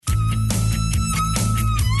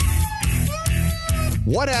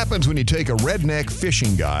What happens when you take a redneck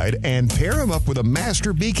fishing guide and pair him up with a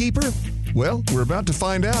master beekeeper? Well, we're about to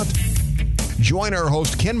find out. Join our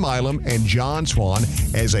host Ken Milam and John Swan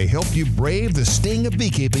as they help you brave the sting of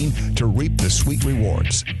beekeeping to reap the sweet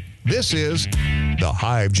rewards. This is The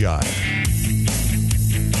Hive Jive.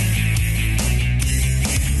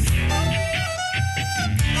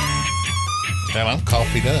 Well, I'm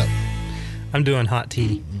coffeeed up. I'm doing hot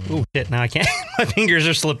tea. Oh, shit, now I can't. My fingers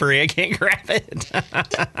are slippery. I can't grab it.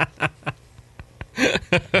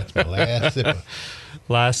 That's my last sip.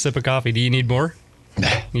 Last sip of coffee. Do you need more?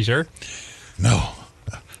 You sure? No.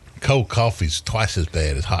 Cold coffee's twice as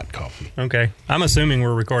bad as hot coffee. Okay. I'm assuming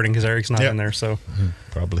we're recording because Eric's not in there, so.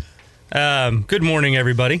 Probably. Good morning,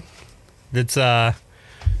 everybody. It's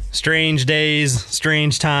strange days,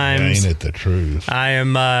 strange times. Ain't it the truth? I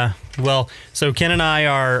am, so Ken and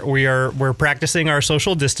I we're practicing our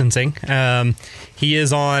social distancing. He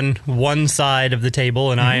is on one side of the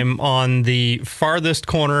table, and I am on the farthest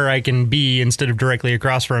corner I can be instead of directly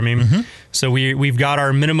across from him. So we've got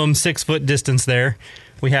our minimum 6 foot distance there.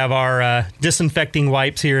 We have our disinfecting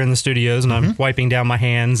wipes here in the studios, and I'm wiping down my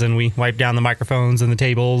hands, and we wipe down the microphones and the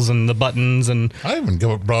tables and the buttons. And I even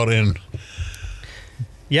brought in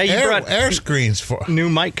you brought air screens for new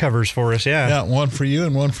mic covers for us. Yeah, one for you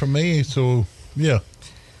and one for me. So yeah,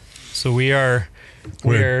 so we're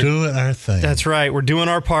doing our thing. That's right. We're doing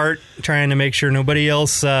our part, trying to make sure nobody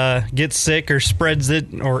else gets sick or spreads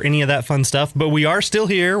it or any of that fun stuff. But we are still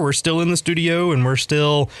here. We're still in the studio, and we're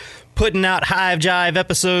still putting out Hive Jive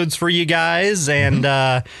episodes for you guys. And,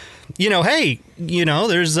 hey,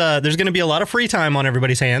 there's going to be a lot of free time on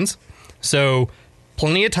everybody's hands. So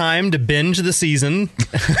plenty of time to binge the season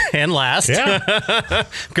and last. Yeah.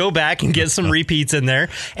 Go back and get some repeats in there.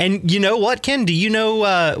 And you know what, Ken? Do you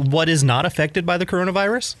know what is not affected by the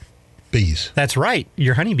coronavirus? Bees. That's right.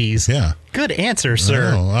 Your honeybees. Yeah. Good answer,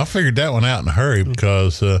 sir. I figured that one out in a hurry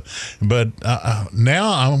because,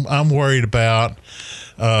 now I'm worried about.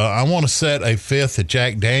 I want to set a fifth of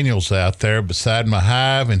Jack Daniels out there beside my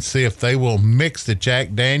hive and see if they will mix the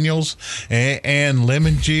Jack Daniels and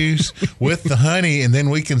lemon juice with the honey, and then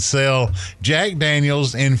we can sell Jack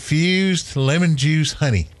Daniels infused lemon juice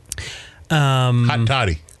honey. Hot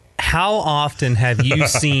toddy. How often have you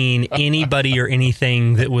seen anybody or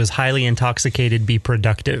anything that was highly intoxicated be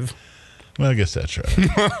productive? Well, I guess that's right.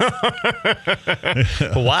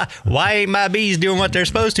 Why ain't my bees doing what they're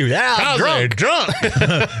supposed to? They're drunk.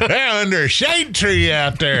 They're under a shade tree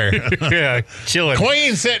out there. Yeah, chilling.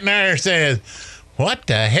 Queen sitting there says, "What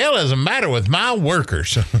the hell is the matter with my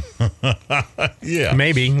workers?" Yeah,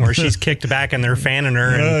 maybe. Or she's kicked back and they're fanning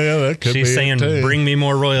her. And that could she's be saying, it too. "Bring me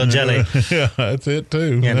more royal jelly." Yeah, that's it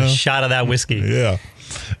too. And a shot of that whiskey. Yeah.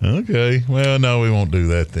 Okay. Well, no, we won't do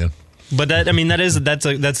that then. But that's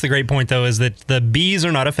the great point, though, is that the bees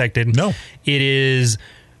are not affected. No. It is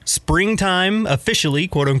springtime officially,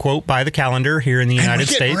 quote unquote, by the calendar here in the United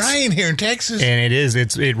States. It's rain here in Texas. And it is.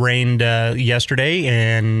 It rained yesterday,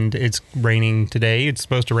 and it's raining today. It's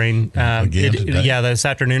supposed to rain again today. Yeah, this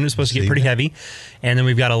afternoon is supposed to get pretty heavy. And then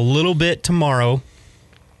we've got a little bit tomorrow.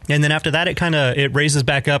 And then after that, it raises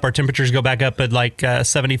back up. Our temperatures go back up at like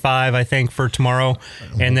 75, I think, for tomorrow,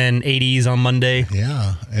 and then 80s on Monday.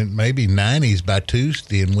 Yeah, and maybe 90s by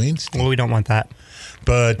Tuesday and Wednesday. Well, we don't want that.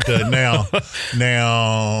 But now,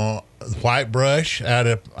 whitebrush out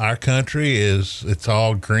of our country it's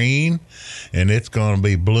all green, and it's going to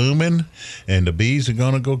be blooming, and the bees are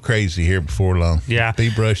going to go crazy here before long. Yeah, bee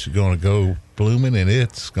brush is going to go blooming, and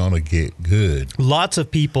it's going to get good. Lots of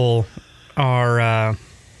people are.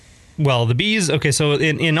 The bees, okay, so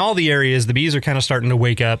in all the areas, the bees are kind of starting to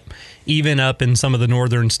wake up. Even up in some of the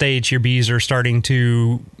northern states, your bees are starting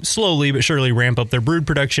to slowly but surely ramp up their brood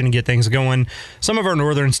production and get things going. Some of our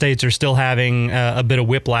northern states are still having a bit of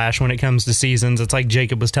whiplash when it comes to seasons. It's like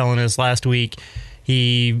Jacob was telling us last week.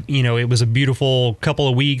 It was a beautiful couple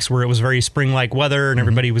of weeks where it was very spring-like weather and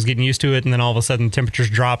everybody was getting used to it, and then all of a sudden temperatures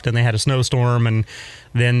dropped and they had a snowstorm, and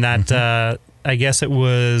then that... I guess it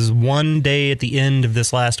was one day at the end of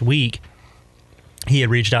this last week, he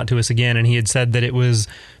had reached out to us again, and he had said that it was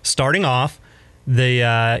starting off,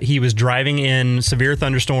 he was driving in severe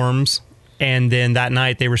thunderstorms, and then that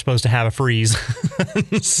night they were supposed to have a freeze.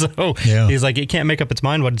 So he's like, it can't make up its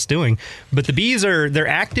mind what it's doing. But the bees they're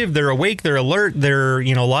active, they're awake, they're alert.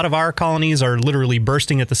 A lot of our colonies are literally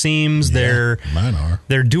bursting at the seams. Yeah, mine are.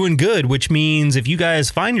 They're doing good, which means if you guys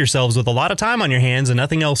find yourselves with a lot of time on your hands and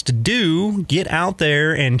nothing else to do, get out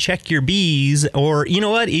there and check your bees. Or, you know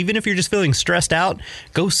what, even if you're just feeling stressed out,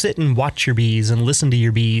 go sit and watch your bees and listen to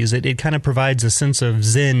your bees. It kind of provides a sense of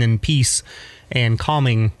zen and peace and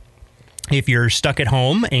calming if you're stuck at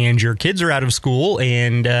home and your kids are out of school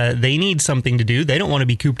and they need something to do, they don't want to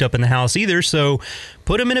be cooped up in the house either. So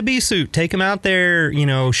put them in a bee suit, take them out there,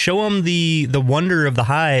 show them the wonder of the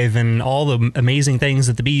hive and all the amazing things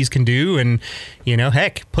that the bees can do. And,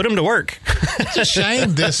 heck, put them to work. It's a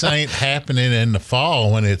shame this ain't happening in the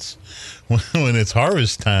fall when it's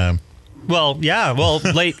harvest time. Well, yeah. Well,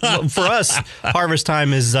 late for us, harvest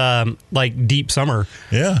time is like deep summer.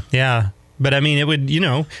 Yeah. Yeah. But I mean, it would,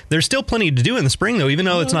 there's still plenty to do in the spring, though. Even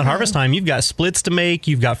though it's not harvest time, you've got splits to make,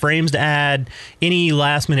 you've got frames to add, any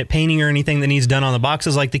last minute painting or anything that needs done on the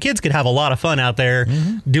boxes. Like the kids could have a lot of fun out there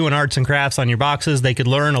doing arts and crafts on your boxes. They could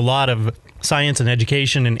learn a lot of science and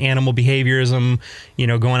education and animal behaviorism,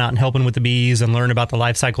 going out and helping with the bees and learn about the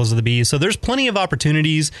life cycles of the bees. So there's plenty of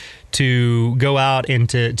opportunities to go out and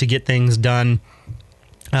to get things done.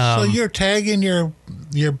 So you're tagging your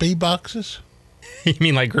bee boxes? You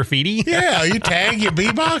mean like graffiti? Yeah, you tag your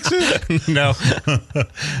bee boxes? No,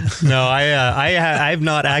 I've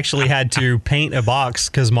not actually had to paint a box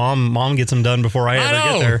because mom gets them done before I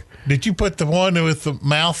ever get there. Did you put the one with the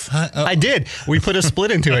mouth? I did. We put a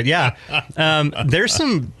split into it. Yeah.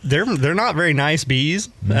 They're not very nice bees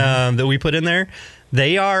that we put in there.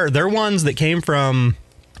 They're ones that came from.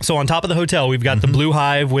 So on top of the hotel, we've got the blue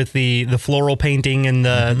hive with the floral painting and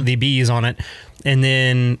the bees on it. And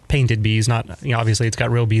then painted bees, not, obviously it's got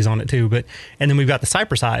real bees on it too, and then we've got the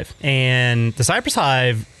cypress hive. And the cypress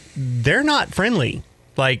hive, they're not friendly,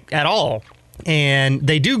 like, at all. And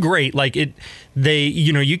they do great. Like, you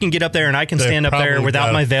can get up there and I can stand up there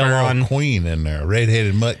without my veil on. Queen in there,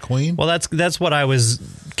 red-headed mutt queen. Well, that's what I was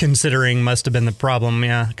considering must have been the problem,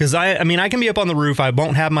 yeah. Because I can be up on the roof, I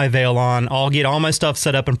won't have my veil on, I'll get all my stuff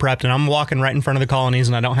set up and prepped, and I'm walking right in front of the colonies,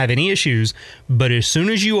 and I don't have any issues. But as soon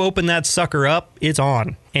as you open that sucker up, it's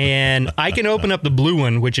on. And I can open up the blue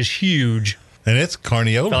one, which is huge. And it's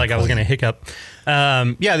carniolan. I felt like I was going to hiccup.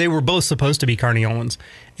 Yeah, they were both supposed to be carniolans,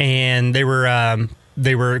 and they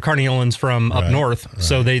were carniolans from up north, right.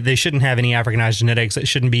 So they shouldn't have any Africanized genetics. It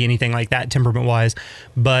shouldn't be anything like that temperament-wise.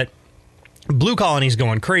 But blue colony's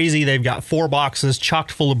going crazy. They've got 4 boxes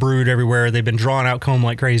chocked full of brood everywhere. They've been drawing out comb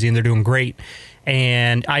like crazy, and they're doing great.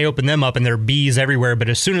 And I open them up, and there are bees everywhere. But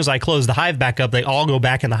as soon as I close the hive back up, they all go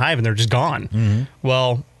back in the hive, and they're just gone. Mm-hmm.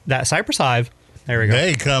 Well, that cypress hive, there we go.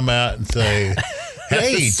 They come out and say,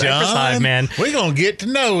 hey, John, hive, man, we're going to get to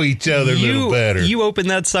know each other a little better. You open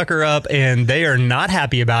that sucker up, and they are not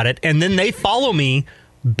happy about it. And then they follow me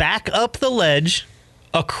back up the ledge,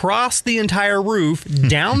 across the entire roof,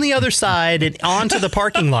 down the other side, and onto the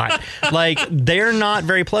parking lot. Like, they're not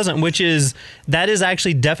very pleasant, that is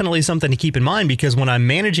actually definitely something to keep in mind, because when I'm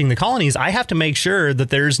managing the colonies, I have to make sure that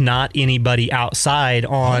there's not anybody outside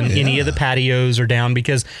on any of the patios or down,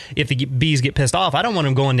 because if the bees get pissed off, I don't want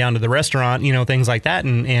them going down to the restaurant, things like that,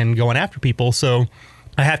 and going after people. So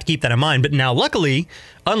I have to keep that in mind. But now, luckily,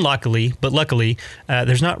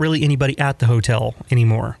 there's not really anybody at the hotel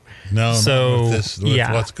anymore. No, so with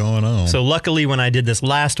what's going on. So luckily, when I did this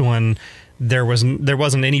last one, there wasn't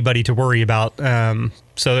anybody to worry about.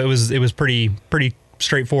 So it was pretty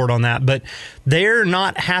straightforward on that. But they're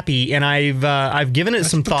not happy, and I've given it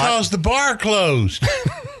some thought. Because the bar closed.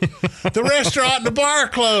 The restaurant and the bar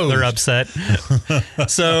closed. They're upset.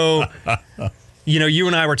 So. You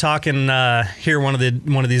and I were talking here one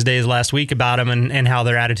of these days last week about them and how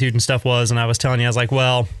their attitude and stuff was, and I was telling you, I was like,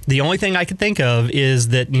 well, the only thing I could think of is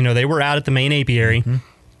that they were out at the main apiary,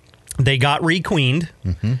 they got requeened,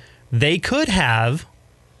 they could have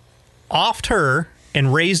offed her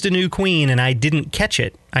and raised a new queen, and I didn't catch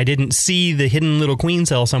it. I didn't see the hidden little queen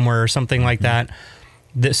cell somewhere or something like that.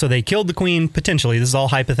 So they killed the queen, potentially. This is all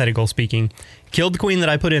hypothetical speaking. Killed the queen that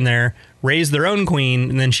I put in there, raised their own queen,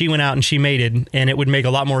 and then she went out and she mated. And it would make a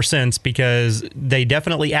lot more sense because they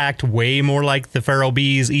definitely act way more like the feral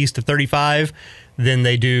bees east of 35 than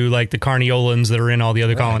they do like the carniolans that are in all the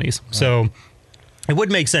other colonies. Right. So it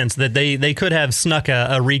would make sense that they could have snuck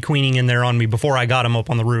a requeening in there on me before I got them up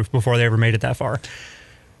on the roof, before they ever made it that far.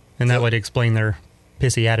 And that would explain their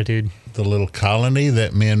pissy attitude. The little colony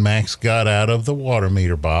that me and Max got out of the water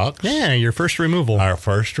meter box. Yeah, your first removal. Our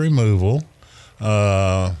first removal.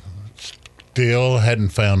 Still hadn't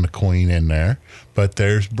found the queen in there, but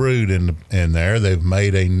there's brood in there. They've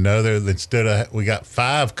made another. We got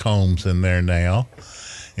 5 combs in there now,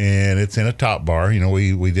 and it's in a top bar.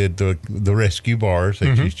 We did the rescue bars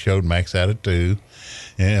that you showed Max how to do.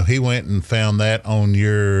 And he went and found that on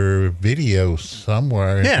your video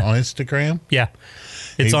somewhere on Instagram. Yeah.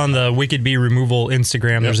 It's on the Wicked Bee Removal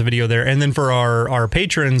Instagram. Yep. There's a video there. And then for our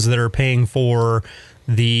patrons that are paying for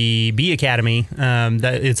the Bee Academy,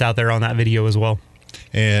 that it's out there on that video as well.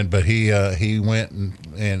 But he went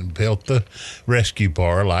and built the rescue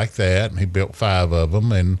bar like that, and he built 5 of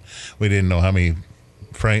them, and we didn't know how many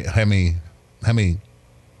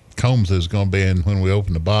combs there was going to be in when we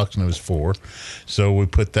opened the box, and it was 4. So we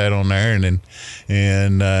put that on there,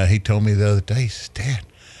 and he told me the other day, he says, Dad,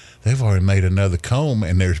 they've already made another comb,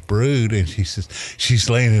 and there's brood, and she says,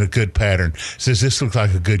 she's laying in a good pattern. Says, this looks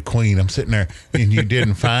like a good queen. I'm sitting there, and you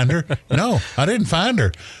didn't find her? No, I didn't find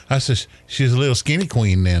her. I says, she's a little skinny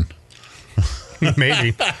queen then.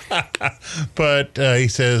 Maybe. But he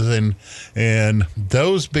says, and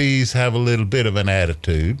those bees have a little bit of an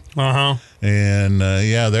attitude. Uh-huh. And,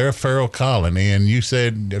 they're a feral colony. And you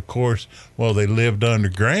said, of course, well, they lived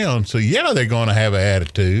underground, so, they're going to have an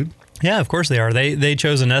attitude. Yeah, of course they are. They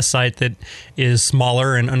chose a nest site that is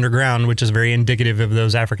smaller and underground, which is very indicative of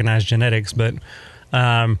those Africanized genetics. But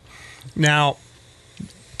now,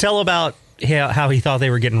 tell about how he thought they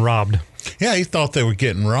were getting robbed. Yeah, he thought they were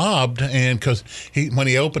getting robbed, and because when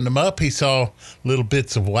he opened them up, he saw little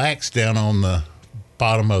bits of wax down on the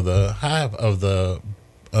bottom of the hive of the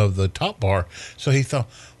top bar. So he thought,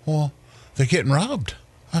 well, they're getting robbed.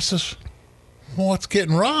 I says, well, what's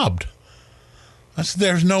getting robbed? I said,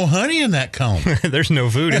 there's no honey in that comb. There's no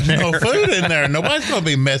food in there. There's no food in there. Nobody's going to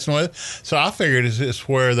be messing with it. So I figured it's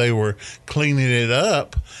where they were cleaning it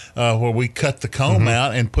up, where we cut the comb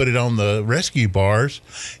out and put it on the rescue bars.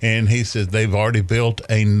 And he said they've already built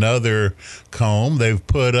another comb. They've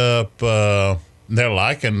put up... they're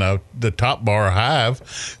liking the top bar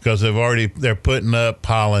hive because they're putting up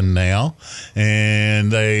pollen now,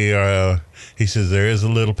 and he says there is a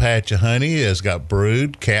little patch of honey. It's got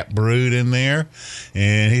cap brood in there,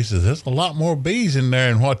 and he says there's a lot more bees in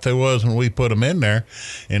there than what there was when we put them in there.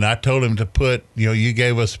 And I told him to put, you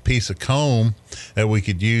gave us a piece of comb that we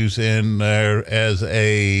could use in there as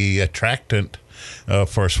a attractant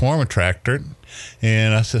for a swarm attractant,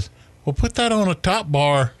 and I says, well, put that on a top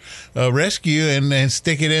bar rescue and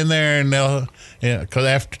stick it in there. And because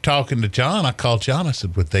after talking to John, I called John. I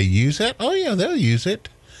said, would they use that? Oh, yeah, they'll use it.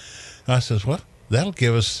 I says, well, that'll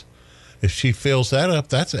give us, if she fills that up,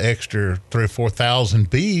 that's an extra 3,000 or 4,000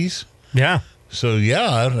 bees. Yeah. So,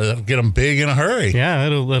 it'll get them big in a hurry. Yeah,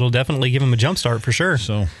 it'll definitely give them a jump start for sure.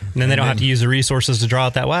 So, and then they don't have to use the resources to draw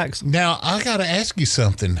out that wax. Now, I got to ask you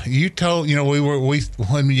something. You told,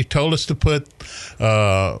 when you told us to put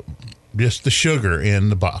just the sugar in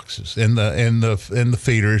the boxes, in the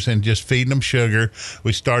feeders, and just feeding them sugar.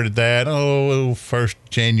 We started that 1st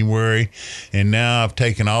January, and now I've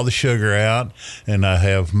taken all the sugar out, and I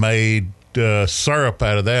have made syrup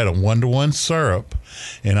out of that, a 1-to-1 syrup,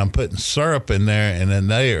 and I'm putting syrup in there, and then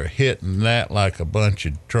they are hitting that like a bunch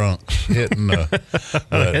of drunks hitting the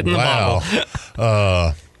hitting wow.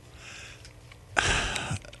 The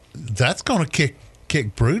That's going to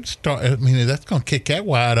kick brood start. I mean, that's going to kick that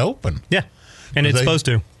wide open. Yeah, and it's supposed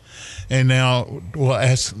to. And now,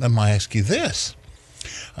 let me ask you this: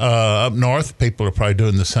 up north, people are probably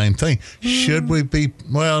doing the same thing. Should we be?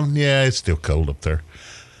 Well, yeah, it's still cold up there.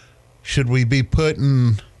 Should we be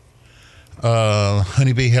putting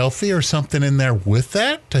honeybee healthy or something in there with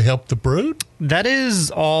that to help the brood? That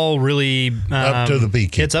is all really up to the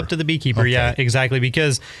beekeeper. It's up to the beekeeper. Okay. Yeah, exactly.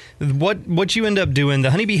 Because what you end up doing,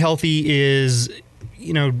 the honeybee healthy is,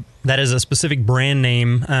 that is a specific brand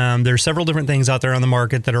name. There's several different things out there on the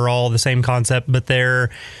market that are all the same concept, but they're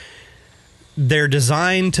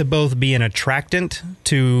designed to both be an attractant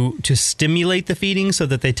to stimulate the feeding so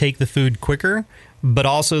that they take the food quicker, but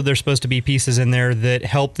also there's supposed to be pieces in there that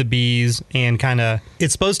help the bees and kind of,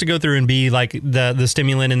 it's supposed to go through and be like the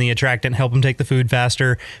stimulant and the attractant, help them take the food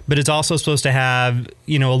faster, but it's also supposed to have,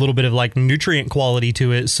 a little bit of like nutrient quality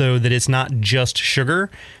to it so that it's not just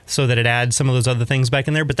sugar, so that it adds some of those other things back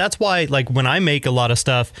in there. But that's why, like, when I make a lot of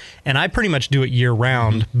stuff, and I pretty much do it year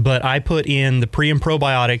round, but I put in the pre and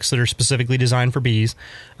probiotics that are specifically designed for bees.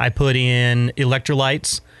 I put in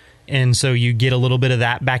electrolytes. And so you get a little bit of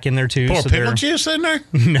that back in there too. Pour so pickle juice in there?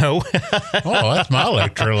 No. Oh, that's my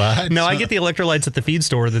electrolytes. No, I get the electrolytes at the feed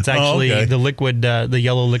store. That's actually the liquid, the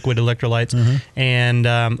yellow liquid electrolytes. And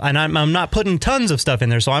I'm not putting tons of stuff in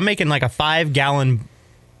there. So I'm making like a 5-gallon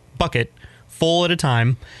bucket full at a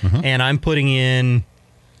time. And I'm putting in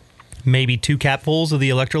maybe 2 capfuls of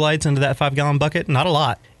the electrolytes into that 5-gallon bucket. Not a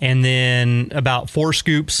lot. And then about 4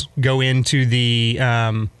 scoops go into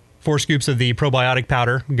the... 4 scoops of the probiotic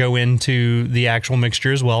powder go into the actual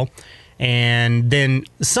mixture as well. And then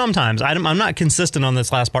sometimes, I'm not consistent on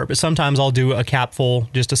this last part, but sometimes I'll do a capful,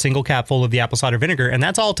 just a single capful of the apple cider vinegar, and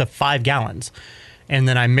that's all to 5 gallons. and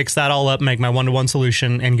then I mix that all up, make my 1-to-1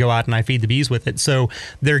 solution, and go out and I feed the bees with it. So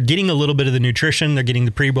they're getting a little bit of the nutrition, they're getting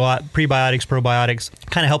the prebiotics, probiotics,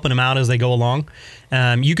 kind of helping them out as they go along.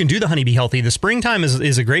 You can do the Honeybee Healthy. The springtime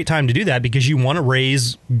is a great time to do that because you want to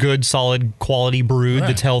raise good, solid, quality brood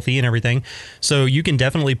that's healthy and everything. So you can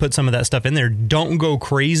definitely put some of that stuff in there. Don't go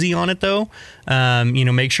crazy on it, though.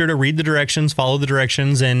 Make sure to read the directions, follow the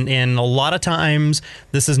directions, and a lot of times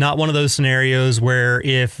this is not one of those scenarios where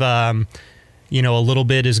if a little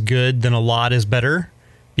bit is good, then a lot is better.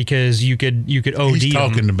 Because you could OD. He's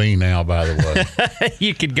talking to me now, by the way.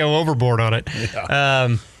 You could go overboard on it.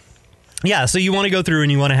 Yeah. So you want to go through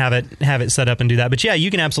and you want to have it set up and do that. But yeah,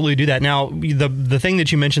 you can absolutely do that. Now, the thing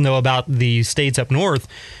that you mentioned though about the states up north,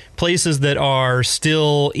 places that are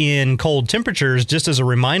still in cold temperatures, just as a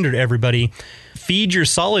reminder to everybody, feed your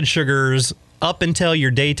solid sugars up until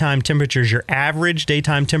your daytime temperatures. Your average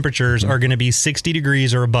daytime temperatures are going to be 60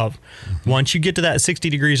 degrees or above. Once you get to that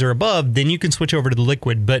 60 degrees or above, then you can switch over to the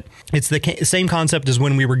liquid. But it's the same concept as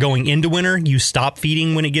when we were going into winter. You stop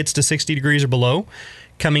feeding when it gets to 60 degrees or below.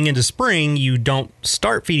 Coming into spring, you don't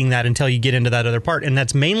start feeding that until you get into that other part. And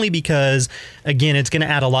that's mainly because, again, it's going to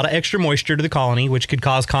add a lot of extra moisture to the colony, which could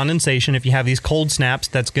cause condensation. If you have these cold snaps,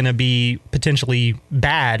 that's going to be potentially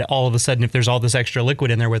bad all of a sudden if there's all this extra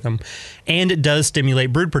liquid in there with them. And it does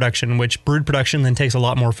stimulate brood production, which brood production then takes a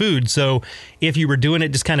lot more food. So if you were doing it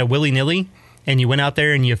just kind of willy-nilly and you went out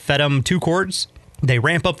there and you fed them 2 quarts, they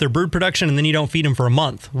ramp up their brood production and then you don't feed them for a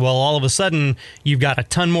month. Well, all of a sudden you've got a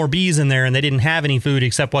ton more bees in there and they didn't have any food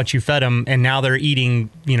except what you fed them. And now they're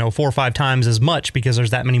eating, 4 or 5 times as much because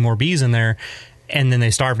there's that many more bees in there. And then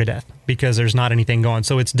they starve to death because there's not anything going.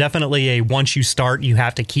 So it's definitely once you start, you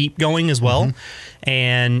have to keep going as well.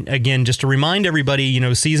 And again, just to remind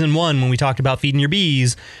everybody, season 1, when we talked about feeding your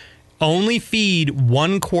bees, only feed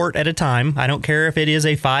 1 quart at a time. I don't care if it is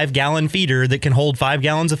a 5-gallon feeder that can hold 5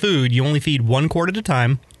 gallons of food. You only feed 1 quart at a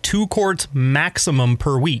time, 2 quarts maximum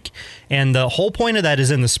per week. And the whole point of that is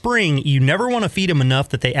in the spring, you never want to feed them enough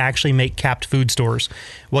that they actually make capped food stores.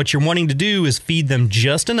 What you're wanting to do is feed them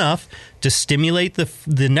just enough to stimulate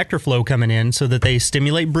the nectar flow coming in so that they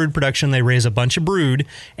stimulate brood production, they raise a bunch of brood,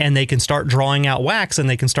 and they can start drawing out wax and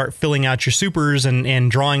they can start filling out your supers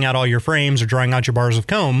and drawing out all your frames or drawing out your bars of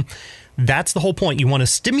comb. That's the whole point. You want to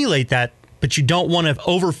stimulate that, but you don't want to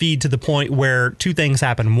overfeed to the point where 2 things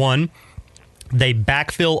happen. 1, they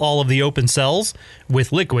backfill all of the open cells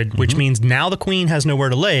with liquid, which means now the queen has nowhere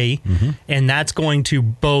to lay, and that's going to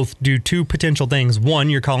both do 2 potential things. 1,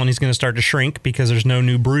 your colony is going to start to shrink because there's no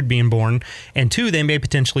new brood being born, and 2, they may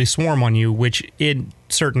potentially swarm on you, which in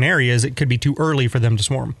certain areas it could be too early for them to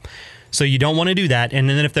swarm. So you don't want to do that. And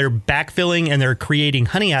then if they're backfilling and they're creating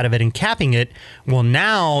honey out of it and capping it, well,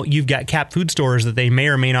 now you've got capped food stores that they may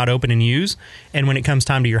or may not open and use. And when it comes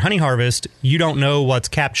time to your honey harvest, you don't know what's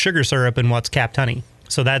capped sugar syrup and what's capped honey.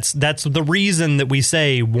 So that's the reason that we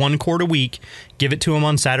say 1 quart a week, give it to them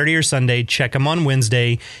on Saturday or Sunday, check them on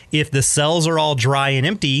Wednesday. If the cells are all dry and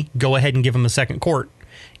empty, go ahead and give them a 2nd quart.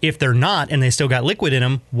 If they're not and they still got liquid in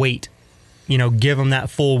them, wait. Give them that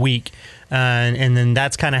full week. And then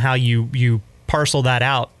that's kind of how you parcel that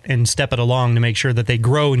out and step it along to make sure that they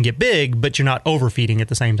grow and get big, but you're not overfeeding at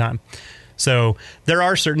the same time. So there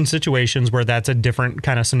are certain situations where that's a different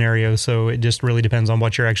kind of scenario. So it just really depends on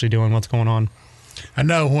what you're actually doing, what's going on. I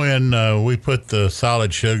know when we put the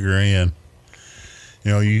solid sugar in,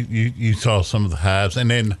 you saw some of the hives,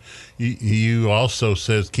 and then you also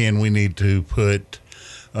says, Ken, we need to put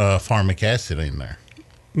formic acid in there.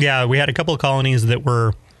 Yeah, we had a couple of colonies that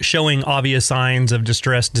were showing obvious signs of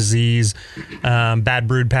distress, disease, bad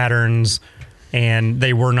brood patterns, and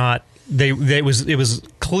they were not. It was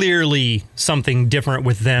clearly something different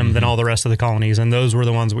with them than all the rest of the colonies, and those were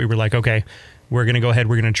the ones that we were like, okay, we're going to go ahead,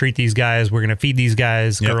 we're going to treat these guys, we're going to feed these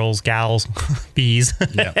guys, girls, gals, bees,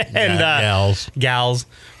 and gals,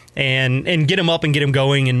 and get them up and get them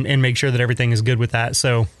going, and make sure that everything is good with that.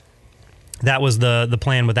 So that was the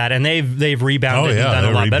plan with that, and they've rebounded and done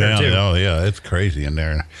a lot better too. Oh yeah, it's crazy in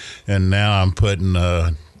there, and now I'm putting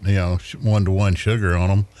 1-to-1 sugar on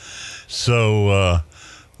them. So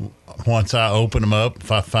once I open them up,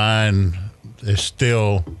 if I find there's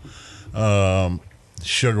still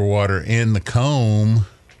sugar water in the comb,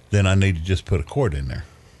 then I need to just put a quart in there.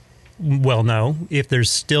 Well, no. If there's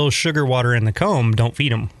still sugar water in the comb, don't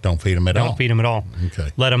feed them. Don't feed them at all. Don't feed them at all. Okay.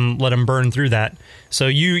 Let them burn through that. So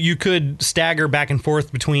you could stagger back and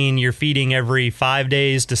forth between your feeding every 5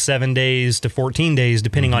 days to 7 days to 14 days,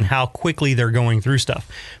 depending on how quickly they're going through stuff.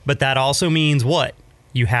 But that also means what?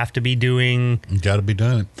 You have to be doing. You got to be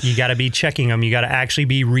doing it. You got to be checking them. You got to actually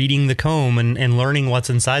be reading the comb and learning what's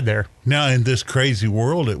inside there. Now, in this crazy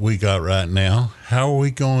world that we got right now, how are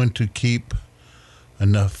we going to keep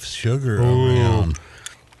enough sugar around?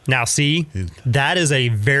 Now, see, that is a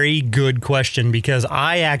very good question because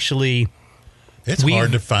it's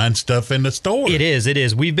hard to find stuff in the store. It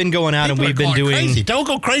is. We've been going out People and we've been doing. Crazy. Don't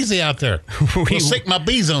go crazy out there. We'll sick my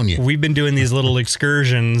bees on you. We've been doing these little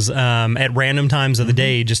excursions at random times of the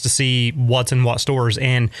day just to see what's in what stores,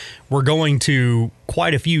 and we're going to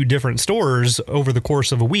quite a few different stores over the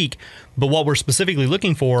course of a week. But what we're specifically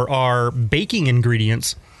looking for are baking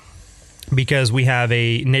ingredients, because we have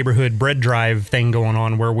a neighborhood bread drive thing going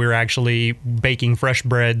on where we're actually baking fresh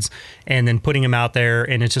breads and then putting them out there.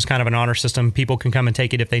 And it's just kind of an honor system. People can come and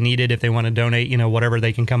take it if they need it, if they want to donate, whatever,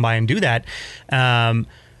 they can come by and do that. Flour.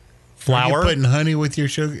 Are you putting honey with your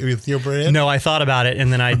sugar, with your bread? No, I thought about it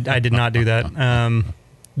and then I did not do that.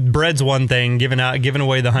 Bread's one thing, giving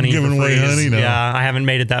away the honey. Giving away honey, no. Yeah, I haven't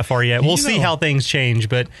made it that far yet. We'll see how things change.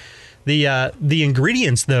 But the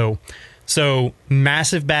ingredients, though. So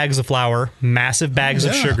massive bags of flour, massive bags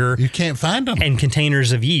of sugar. You can't find them. And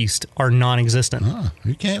containers of yeast are non-existent.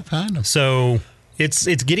 You can't find them. So it's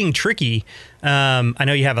getting tricky. I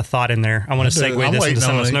know you have a thought in there. I want to segue this into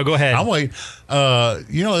something else. No, go ahead. I'll wait.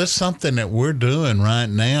 That's something that we're doing right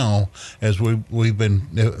now as we've been,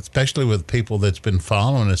 especially with people that's been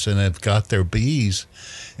following us and have got their bees,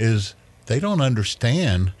 is they don't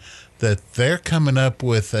understand that they're coming up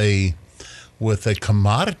with a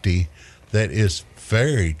commodity that is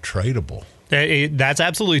very tradable. That's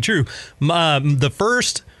absolutely true. The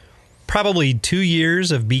first probably 2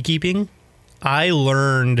 years of beekeeping, I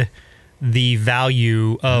learned the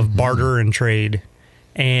value of barter and trade.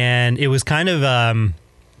 And it was kind of,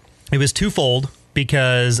 it was twofold,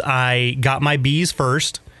 because I got my bees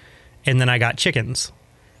first and then I got chickens.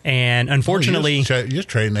 And unfortunately, you're just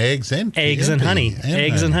trading eggs and honey.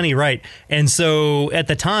 Eggs and honey, right. And so at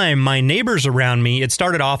the time, my neighbors around me, it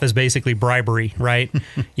started off as basically bribery, right?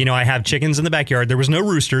 I have chickens in the backyard. There was no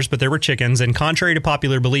roosters, but there were chickens. And contrary to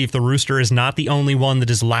popular belief, the rooster is not the only one that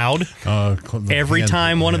is loud. Every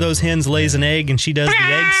time one of those hens lays an egg and she does the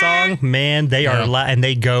egg song, man, they are loud, and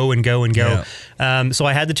they go and go and go. Yeah. So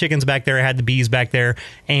I had the chickens back there. I had the bees back there.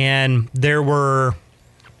 And there were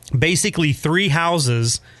basically 3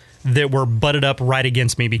 houses that were butted up right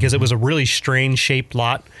against me because it was a really strange shaped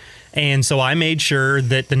lot. And so I made sure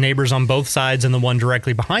that the neighbors on both sides and the one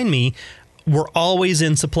directly behind me were always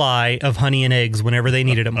in supply of honey and eggs whenever they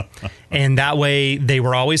needed them. And that way they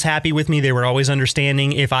were always happy with me. They were always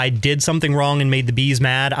understanding. If I did something wrong and made the bees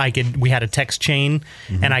mad, we had a text chain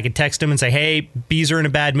and I could text them and say, hey, bees are in a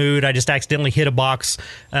bad mood. I just accidentally hit a box,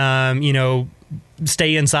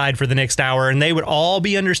 stay inside for the next hour, and they would all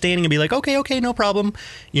be understanding and be like, okay, no problem,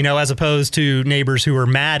 as opposed to neighbors who are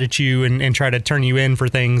mad at you and try to turn you in for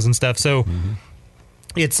things and stuff. So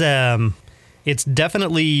it's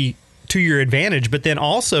definitely to your advantage. But then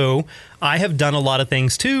also I have done a lot of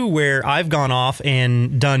things too, where I've gone off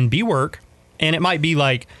and done bee work, and it might be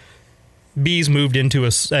like bees moved into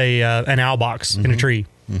an owl box in a tree.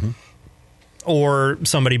 Or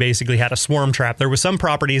somebody basically had a swarm trap. There were some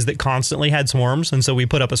properties that constantly had swarms, and so we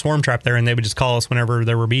put up a swarm trap there, and they would just call us whenever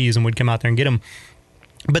there were bees, and we'd come out there and get them.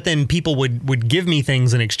 But then people would give me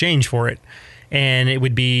things in exchange for it. And it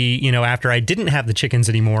would be, after I didn't have the chickens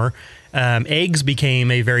anymore, eggs became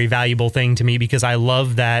a very valuable thing to me because I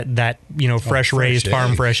love that fresh raised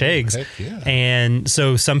farm fresh eggs. Heck yeah. And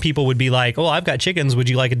so some people would be like, oh, I've got chickens. Would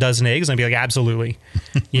you like a dozen eggs? And I'd be like, absolutely.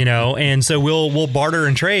 And so we'll barter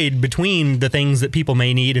and trade between the things that people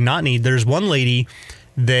may need and not need. There's one lady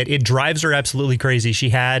that it drives her absolutely crazy.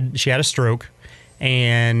 She had a stroke,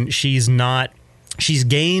 and she's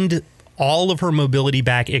gained all of her mobility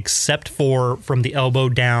back except for from the elbow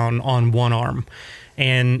down on one arm.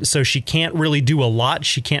 And so she can't really do a lot.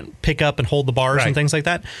 She can't pick up and hold the bars and things like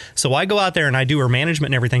that. So I go out there and I do her management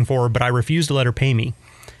and everything for her, but I refuse to let her pay me.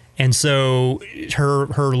 And so her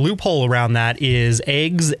loophole around that is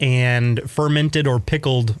eggs and fermented or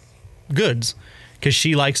pickled goods, because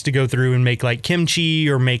she likes to go through and make like kimchi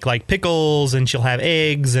or make like pickles, and she'll have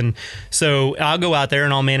eggs. And so I'll go out there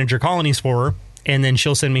and I'll manage her colonies for her. And then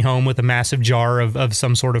she'll send me home with a massive jar of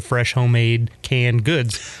some sort of fresh homemade canned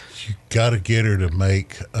goods. You got to get her to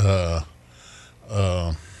make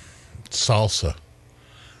salsa,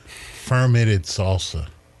 fermented salsa.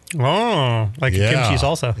 Oh, like a kimchi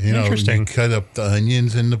salsa. Interesting. You cut up the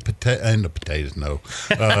onions and the potatoes. No,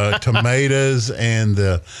 tomatoes and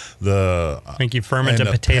the. I think you ferment a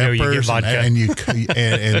potato, you get vodka, and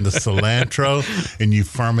the cilantro, and you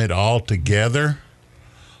ferment all together.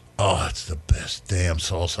 Oh, it's the best damn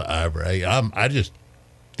salsa I ever ate. I just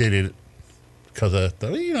did it because I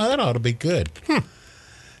thought, that ought to be good.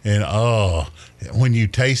 And when you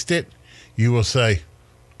taste it, you will say,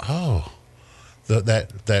 oh,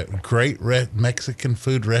 that great Mexican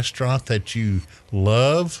food restaurant that you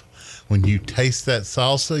love, when you taste that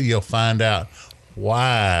salsa, you'll find out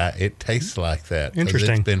why it tastes like that.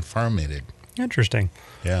 Interesting. It's been fermented. Interesting.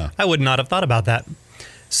 Yeah. I would not have thought about that.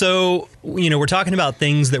 So, we're talking about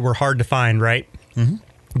things that were hard to find, right? Mm-hmm.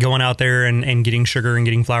 Going out there and getting sugar and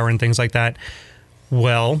getting flour and things like that.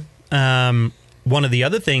 Well, one of the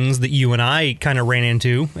other things that you and I kind of ran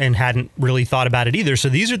into and hadn't really thought about it either. So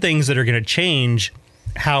these are things that are going to change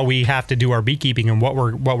how we have to do our beekeeping and what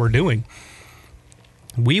we're doing.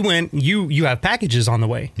 We went, you have packages on the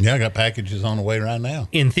way. Yeah, I got packages on the way right now.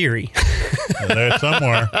 In theory. They're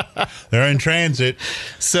somewhere. They're in transit.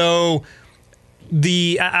 So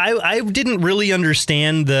I didn't really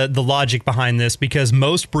understand the logic behind this, because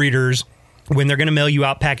most breeders, when they're going to mail you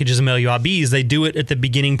out packages and mail you out bees, they do it at the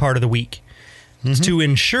beginning part of the week. Mm-hmm. To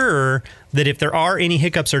ensure that if there are any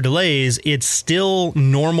hiccups or delays, it's still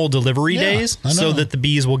normal delivery days so that the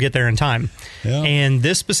bees will get there in time. Yeah. And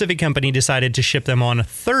this specific company decided to ship them on a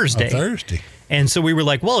Thursday. And so we were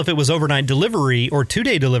like, well, if it was overnight delivery or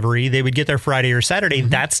 2-day delivery, they would get there Friday or Saturday. Mm-hmm.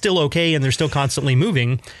 That's still okay, and they're still constantly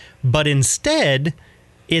moving. But instead,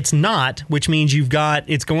 it's not, which means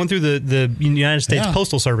it's going through the United States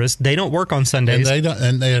Postal Service. They don't work on Sundays.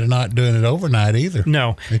 And they're not doing it overnight either.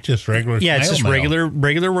 No. It's just regular mail. Yeah, it's just regular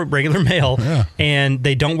mail. Yeah. And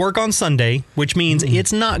they don't work on Sunday, which means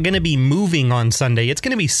it's not going to be moving on Sunday. It's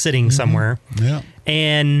going to be sitting somewhere. Yeah.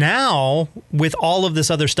 And now, with all of this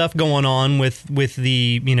other stuff going on with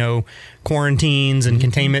the, quarantines and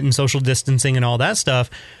containment and social distancing and all that stuff,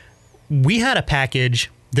 we had a package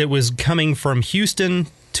that was coming from Houston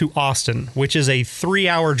to Austin, which is a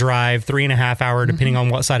 3-hour drive, 3.5 hour, depending on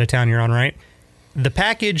what side of town you're on, right? The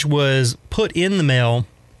package was put in the mail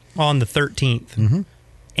on the 13th,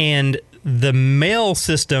 and the mail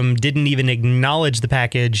system didn't even acknowledge the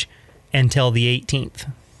package until the 18th.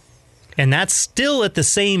 And that's still at the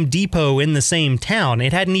same depot in the same town.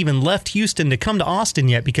 It hadn't even left Houston to come to Austin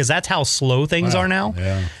yet, because that's how slow things are now.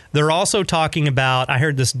 Yeah. They're also talking about, I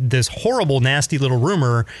heard this horrible, nasty little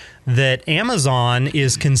rumor that Amazon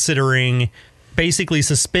is considering basically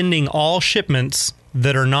suspending all shipments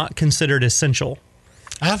that are not considered essential.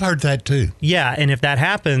 I've heard that too. Yeah, and if that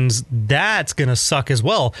happens, that's going to suck as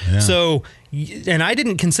well. Yeah. So, and I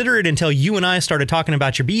didn't consider it until you and I started talking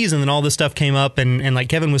about your bees, and then all this stuff came up, and like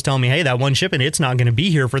Kevin was telling me, hey, that one shipment, it's not going to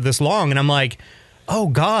be here for this long. And I'm like, oh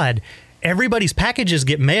God, everybody's packages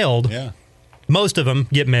get mailed. Yeah. Most of them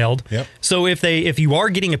get mailed. Yep. So if you are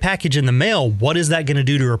getting a package in the mail, what is that going to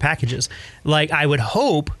do to our packages? Like, I would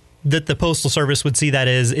hope that the Postal Service would see that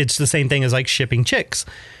as it's the same thing as like shipping chicks.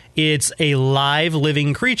 It's a live,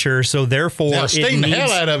 living creature, so therefore now, sting the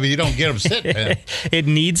hell out of it. You don't get them sitting. It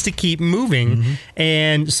needs to keep moving,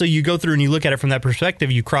 and so you go through and you look at it from that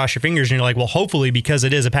perspective. You cross your fingers, and you're like, well, hopefully, because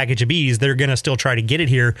it is a package of bees, they're going to still try to get it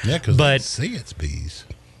here. Yeah, because they see it's bees.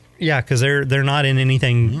 Yeah, because they're not in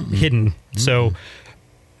anything hidden. So,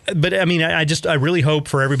 but I mean, I really hope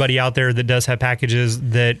for everybody out there that does have packages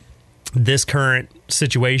that this current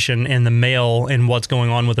situation and the mail and what's going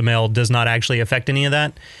on with the mail does not actually affect any of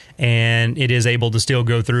that, and it is able to still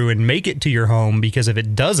go through and make it to your home. Because if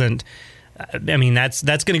it doesn't, I mean, that's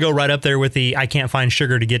going to go right up there with the I can't find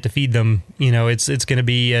sugar to get to feed them. It's going to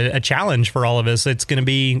be a challenge for all of us. It's going to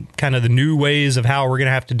be kind of the new ways of how we're going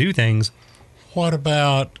to have to do things. What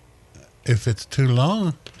about if it's too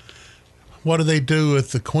long? What do they do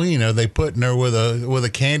with the queen? Are they putting her with a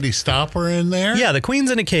candy stopper in there? Yeah, the queen's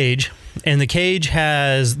in a cage, and the cage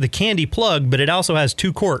has the candy plug, but it also has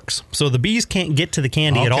 2 corks. So the bees can't get to the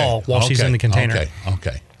candy at all while she's in the container.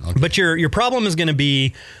 Okay. But your problem is going to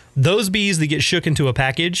be those bees that get shook into a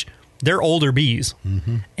package. They're older bees,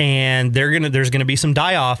 and there's going to be some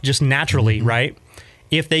die-off just naturally, right?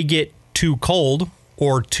 If they get too cold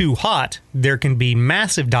or too hot, there can be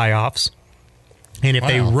massive die-offs. And if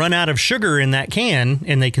they run out of sugar in that can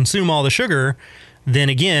and they consume all the sugar, then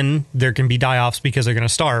again, there can be die-offs because they're going to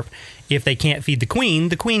starve. If they can't feed the queen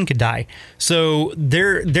could die. So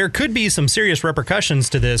there could be some serious repercussions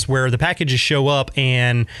to this, where the packages show up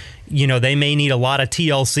and, they may need a lot of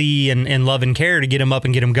TLC and love and care to get them up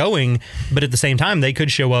and get them going. But at the same time, they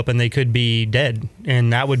could show up and they could be dead.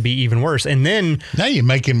 And that would be even worse. And then... Now you're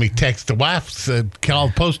making me text the wife, call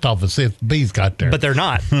the post office, see if the bees got there. But they're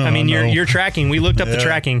not. I mean, you're tracking. We looked up the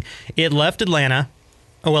tracking. It left Atlanta.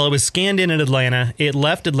 Oh, well, it was scanned in at Atlanta. It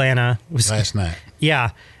left Atlanta. Last night.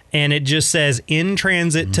 Yeah. and it just says in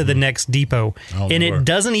transit to the next depot. And it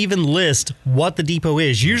doesn't even list what the depot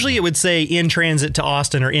is. Usually it would say in transit to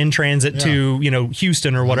Austin or in transit to,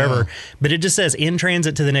 Houston or whatever. But it just says in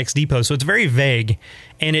transit to the next depot. So it's very vague,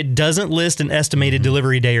 and it doesn't list an estimated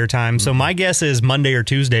delivery day or time. So my guess is Monday or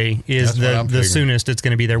Tuesday is the soonest it's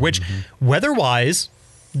going to be there, which weather-wise,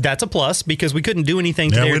 that's a plus because we couldn't do anything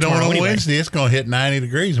today or tomorrow anyway. Wednesday. It's going to hit 90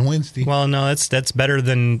 degrees on Wednesday. Well, no, that's better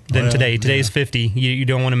than today. Today's 50. You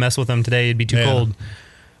don't want to mess with them today. It'd be too cold.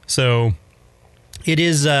 So it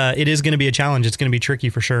is going to be a challenge. It's going to be tricky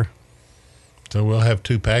for sure. So we'll have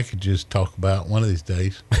 2 packages to talk about one of these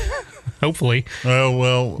days. Hopefully.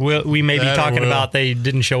 Well, we may be talking about they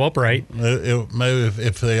didn't show up right. Maybe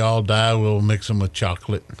if they all die, we'll mix them with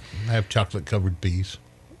chocolate. Have chocolate-covered bees.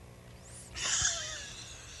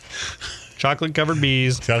 Chocolate-covered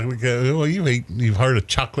bees. Well, you've heard of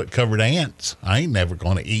chocolate-covered ants. I ain't never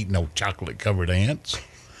going to eat no chocolate-covered ants.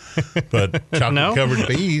 But chocolate-covered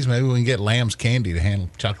bees, maybe we can get Lamb's candy to handle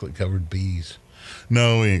chocolate-covered bees.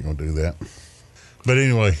 No, we ain't going to do that. But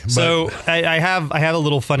anyway. So I have a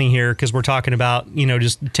little funny here because we're talking about,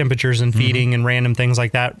 just temperatures and feeding and random things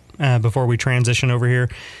like that before we transition over here.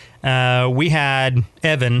 We had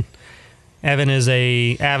Evan. Evan is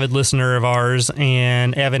a avid listener of ours,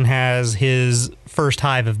 and Evan has his first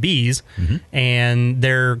hive of bees, and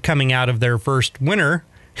they're coming out of their first winter,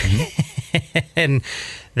 and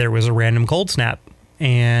there was a random cold snap,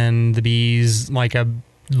 and the bees, like a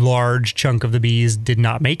large chunk of the bees, did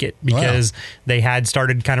not make it because they had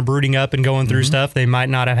started kind of brooding up and going through stuff. They might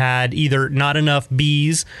not have had either not enough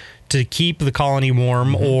bees to keep the colony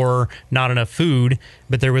warm or not enough food,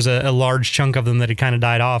 but there was a large chunk of them that had kind of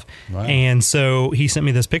died off. Wow. And so he sent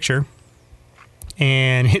me this picture,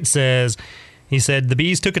 and it says, he said, the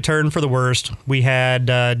bees took a turn for the worst. We had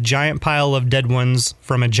a giant pile of dead ones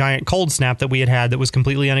from a giant cold snap that we had that was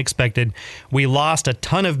completely unexpected. We lost a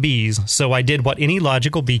ton of bees, so I did what any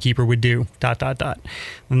logical beekeeper would do, ...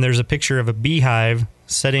 And there's a picture of a beehive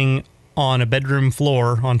sitting on a bedroom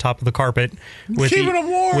floor on top of the carpet with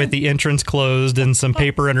the entrance closed and some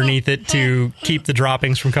paper underneath it to keep the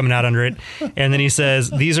droppings from coming out under it. And then he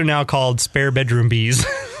says, these are now called spare bedroom bees.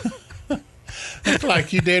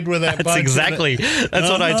 Like you did with that. That's exactly. That's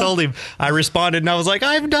what I told him. I responded and I was like,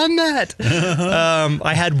 I've done that.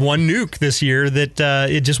 I had one nuke this year that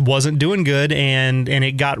it just wasn't doing good, and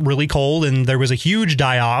it got really cold, and there was a huge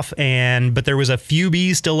die off, but there was a few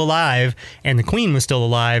bees still alive, and the queen was still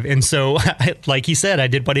alive. And so, like he said, I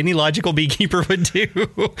did what any logical beekeeper would do.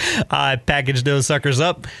 I packaged those suckers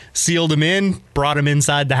up, sealed them in, brought them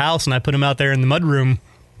inside the house, and I put them out there in the mudroom.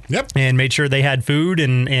 Yep. And made sure they had food,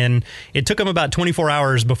 and it took them about 24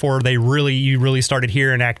 hours before you really started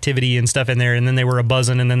hearing activity and stuff in there, and then they were a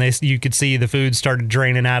buzzing, and then you could see the food started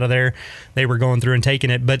draining out of there. They were going through and taking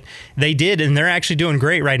it, but they did, and they're actually doing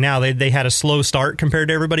great right now. They had a slow start compared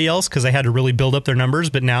to everybody else because they had to really build up their numbers,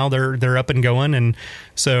 but now they're up and going, and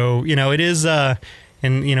so it is.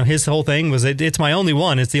 And, his whole thing was, it's my only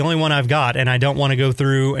one. It's the only one I've got, and I don't want to go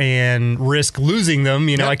through and risk losing them.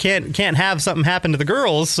 I can't have something happen to the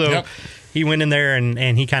girls. So he went in there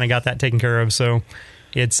and he kind of got that taken care of. So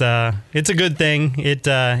it's a good thing. It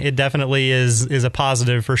definitely is a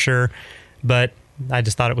positive for sure. But I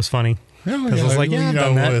just thought it was funny. Because I was like, I've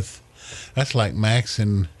done that. That's like Max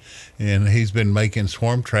and he's been making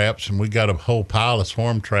swarm traps, and we got a whole pile of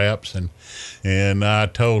swarm traps, and I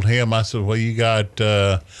told him, I said, well, you got,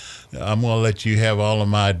 I'm going to let you have all of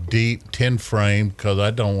my deep 10 frame because I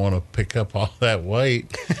don't want to pick up all that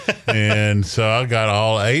weight. And so I got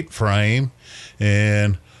all 8 frame,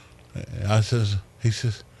 and he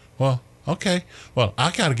says, well, okay, well, I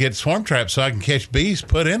got to get swarm traps so I can catch bees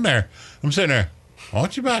put in there. I'm sitting there, why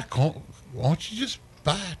don't you just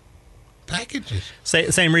buy packages?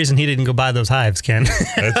 Same reason he didn't go buy those hives, Ken.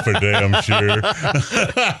 That's for damn sure.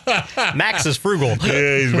 Max is frugal.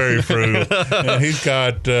 Yeah, he's very frugal. And he's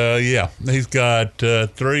got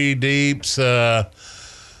 3 deeps, 9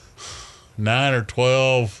 or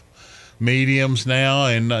 12 mediums now,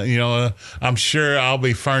 and I'm sure I'll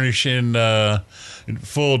be furnishing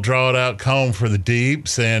full drawed out comb for the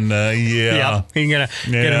deeps, and he's gonna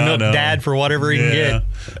milk Dad for whatever he can get.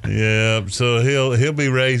 Yeah, so he'll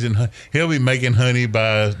be making honey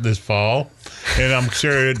by this fall, and I'm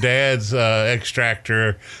sure Dad's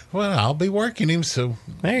extractor. Well, I'll be working him. So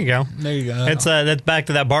there you go. That's back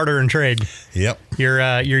to that barter and trade. Yep.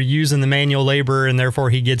 You're using the manual labor, and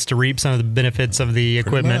therefore he gets to reap some of the benefits of the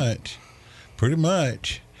equipment. Pretty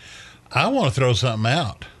much. I want to throw something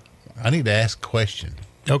out. I need to ask a question.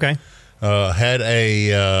 Okay. Had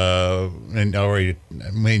and already,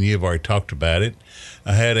 me and you have already talked about it.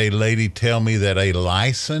 I had a lady tell me that a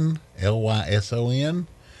Lyson, Lyson,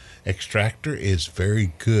 extractor is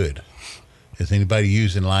very good. Is anybody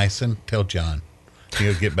using Lyson? Tell John.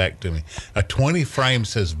 He'll get back to me. A 20 frame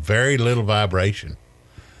says very little vibration.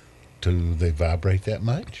 Do they vibrate that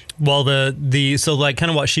much? Well, so like kind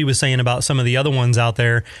of what she was saying about some of the other ones out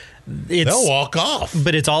there, they'll walk off.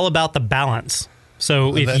 But it's all about the balance.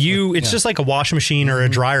 So it's just like a washing machine or a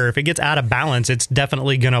dryer. If it gets out of balance, it's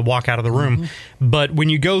definitely going to walk out of the room. But when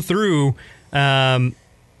you go through, if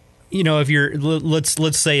you're,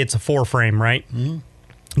 let's say it's a 4 frame, right?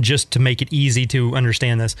 Just to make it easy to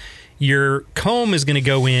understand this, your comb is going to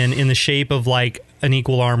go in the shape of like an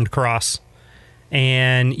equal armed cross.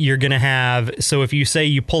 And you're going to have, so if you say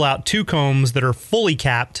you pull out 2 combs that are fully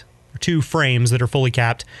capped, or 2 frames that are fully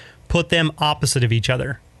capped, put them opposite of each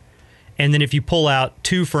other. And then if you pull out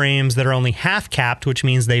 2 frames that are only half capped, which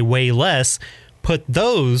means they weigh less, put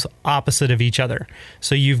those opposite of each other.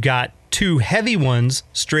 So you've got 2 heavy ones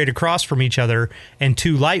straight across from each other and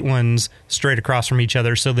 2 light ones straight across from each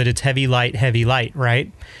other so that it's heavy, light,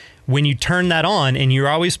 right? When you turn that on, and you're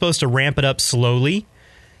always supposed to ramp it up slowly,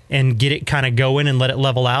 and get it kind of going and let it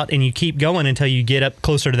level out, and you keep going until you get up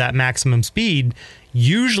closer to that maximum speed,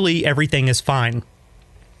 usually everything is fine.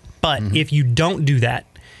 But if you don't do that,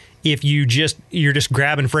 if you're just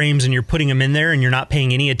grabbing frames and you're putting them in there and you're not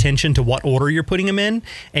paying any attention to what order you're putting them in,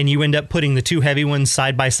 and you end up putting the 2 heavy ones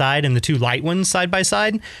side by side and the 2 light ones side by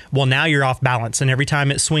side, well, now you're off balance. And every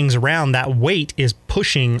time it swings around, that weight is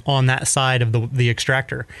pushing on that side of the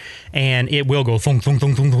extractor. And it will go thunk, thunk,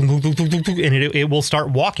 thunk, thunk, thunk, thunk, thunk, thunk, thunk, and it will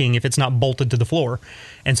start walking if it's not bolted to the floor.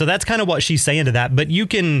 And so that's kind of what she's saying to that. But you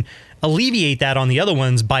can alleviate that on the other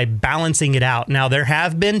ones by balancing it out. Now, there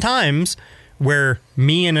have been times where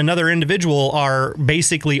me and another individual are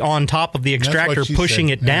basically on top of the extractor, pushing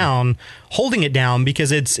it down, holding it down,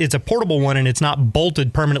 because it's a portable one and it's not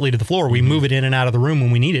bolted permanently to the floor. We move it in and out of the room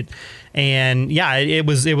when we need it. And yeah, it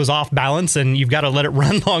was off balance, and you've got to let it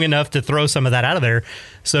run long enough to throw some of that out of there.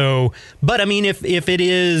 So, but I mean, if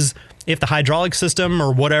the hydraulic system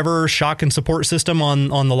or whatever shock and support system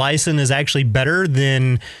on the Lyson is actually better,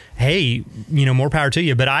 then hey, more power to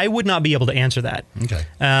you. But I would not be able to answer that. Okay.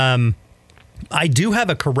 I do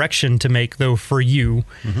have a correction to make, though, for you.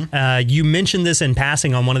 You mentioned this in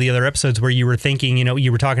passing on one of the other episodes where you were thinking,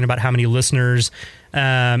 you were talking about how many listeners,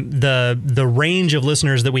 the range of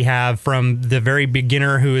listeners that we have from the very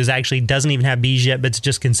beginner who actually doesn't even have bees yet, but's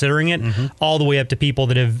just considering it, all the way up to people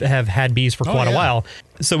that have had bees for quite a while.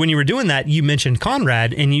 So when you were doing that, you mentioned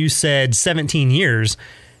Conrad, and you said 17 years.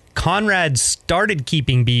 Conrad started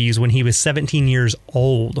keeping bees when he was 17 years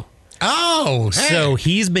old. Oh, hey. So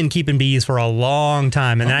he's been keeping bees for a long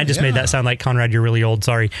time. And I just made that sound like, Conrad, you're really old.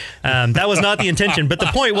 Sorry. That was not the intention. But the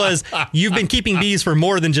point was, you've been keeping bees for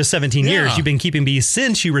more than just 17 years. You've been keeping bees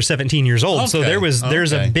since you were 17 years old. So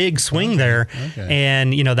there's a big swing there.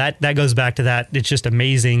 And, that goes back to that. It's just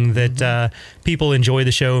amazing that people enjoy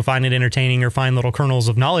the show, find it entertaining, or find little kernels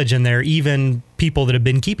of knowledge in there, even people that have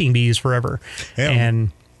been keeping bees forever. Yeah.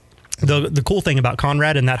 And the cool thing about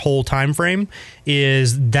Conrad and that whole time frame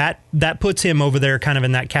is that puts him over there kind of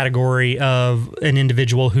in that category of an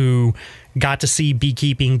individual who got to see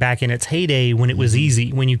beekeeping back in its heyday, when it was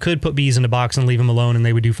easy, when you could put bees in a box and leave them alone and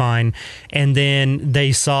they would do fine. And then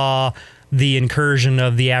they saw the incursion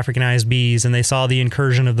of the Africanized bees, and they saw the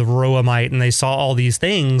incursion of the varroa mite, and they saw all these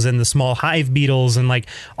things, and the small hive beetles, and like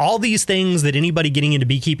all these things that anybody getting into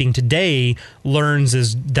beekeeping today learns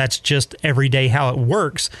is that's just every day how it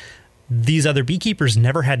works. These other beekeepers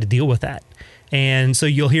never had to deal with that. And so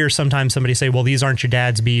you'll hear sometimes somebody say, well, these aren't your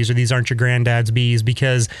dad's bees, or these aren't your granddad's bees,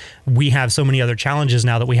 because we have so many other challenges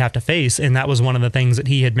now that we have to face. And that was one of the things that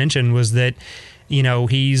he had mentioned, was that,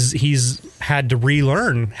 he's had to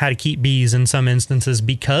relearn how to keep bees in some instances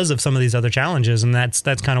because of some of these other challenges. And that's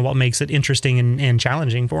kind of what makes it interesting and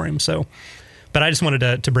challenging for him. So, but I just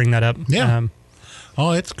wanted to bring that up. Yeah.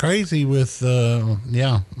 It's crazy with,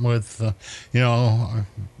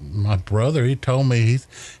 my brother, he told me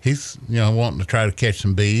he's wanting to try to catch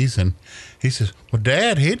some bees. And he says, well,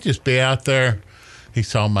 Dad, he'd just be out there. He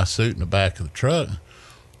saw my suit in the back of the truck.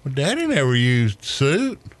 Well, Daddy never used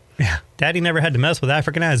suit. Yeah. Daddy never had to mess with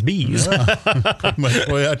Africanized bees. Yeah. That's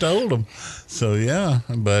the way I told him. So,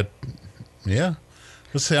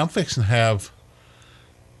 let's see, I'm fixing to have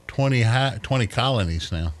 20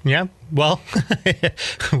 colonies now. Yeah. Well,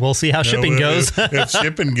 we'll see how shipping goes. if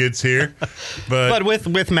shipping gets here. But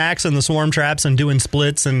with Max and the swarm traps and doing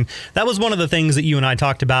splits, and that was one of the things that you and I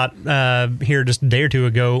talked about here just a day or two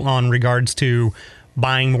ago on regards to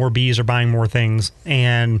buying more bees or buying more things.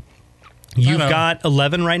 And You've got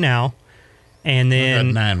 11 right now. And then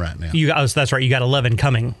I've got 9 right now. That's right. You got 11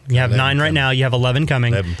 coming. You have 9 right now. You have 11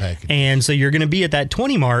 coming. 11 packages. And so you're going to be at that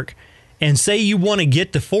 20 mark. And say you want to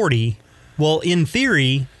get to 40. Well, in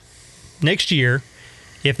theory, next year,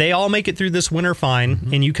 if they all make it through this winter fine,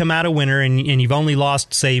 and you come out of winter and you've only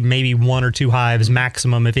lost, say, maybe 1 or 2 hives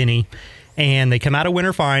maximum, if any, and they come out of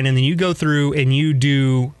winter fine, and then you go through and you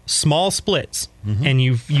do small splits, and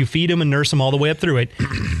you feed them and nurse them all the way up through it,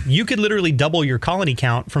 you could literally double your colony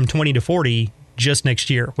count from 20 to 40 just next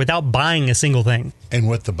year without buying a single thing. And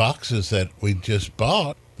with the boxes that we just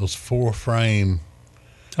bought, those 4-frame.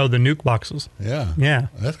 Oh, the nuke boxes. Yeah. Yeah.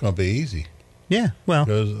 That's going to be easy. Yeah. Well,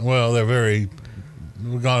 they're very.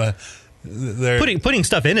 We're gonna. Putting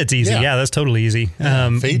stuff in it's easy. Yeah, that's totally easy.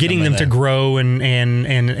 Getting them to grow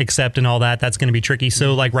and accept and all that's going to be tricky.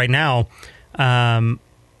 So like right now, well,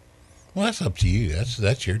 that's up to you.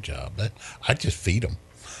 That's your job. I just feed them.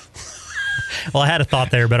 Well, I had a thought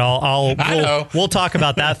there, but we'll talk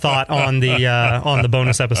about that thought on the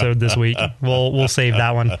bonus episode this week. We'll save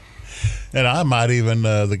that one. And I might even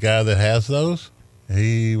the guy that has those.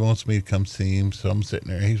 He wants me to come see him, so I'm sitting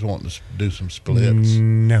there. He's wanting to do some splits.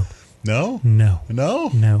 No. No? No. No?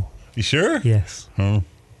 No. You sure? Yes. Oh.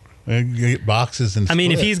 Get boxes and I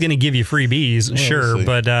mean, if he's going to give you free bees, sure. We'll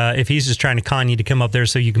but if he's just trying to con you to come up there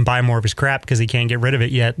so you can buy more of his crap because he can't get rid of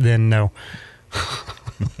it yet, then no.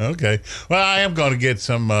 Okay. Well, I am going to get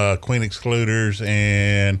some queen excluders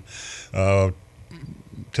and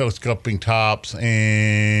telescoping tops and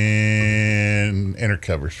inner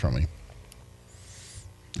covers from him.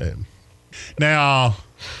 Now,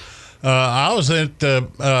 I was at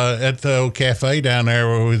the old cafe down there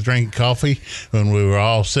where we was drinking coffee when we were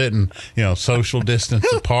all sitting, social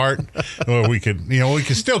distance apart, where we could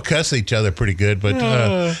still cuss each other pretty good. But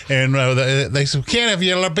they said, "Ken, have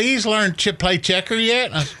your bees learned to play checker yet?"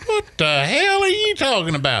 And I said, "What the hell are you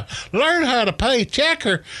talking about? Learn how to play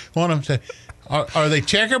checker?" One of them said, Are they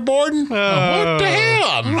checkerboarding? What the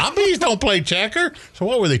hell? My bees don't play checker. So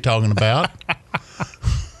what were they talking about?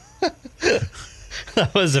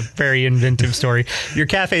 That was a very inventive story. Your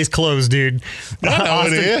cafe's closed, dude. I know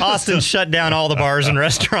it is. Austin shut down all the bars and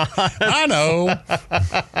restaurants. I know.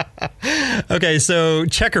 Okay, so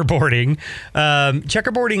checkerboarding.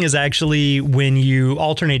 Checkerboarding is actually when you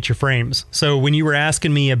alternate your frames. So when you were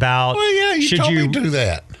asking me about... Well, yeah, you told me to do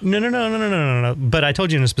that. No. But I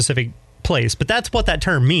told you in a specific place. But that's what that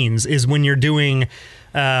term means, is when you're doing...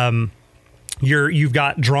 You've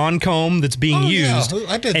got drawn comb that's being used,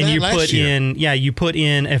 I did and that you last put year. you put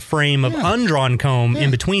in a frame of undrawn comb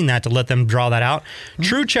in between that to let them draw that out.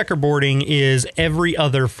 True checkerboarding is every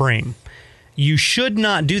other frame. You should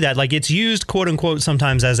not do that. Like, it's used, quote unquote,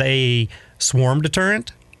 sometimes as a swarm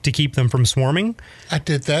deterrent to keep them from swarming. I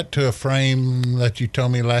did that to a frame that you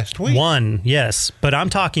told me last week. One, yes, but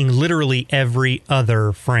I'm talking literally every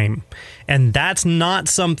other frame, and that's not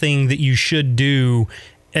something that you should do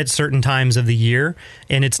at certain times of the year,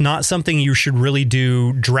 and it's not something you should really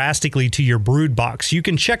do drastically to your brood box. You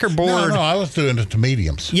can checkerboard. No, I was doing it to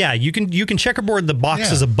mediums. Yeah, you can checkerboard the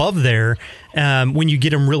boxes above there when you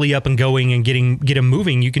get them really up and going and get them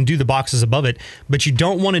moving. You can do the boxes above it, but you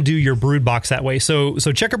don't want to do your brood box that way. So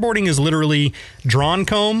checkerboarding is literally drawn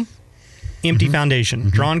comb, empty foundation,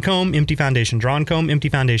 drawn comb, empty foundation, drawn comb, empty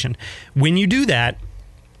foundation. When you do that,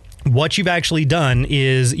 what you've actually done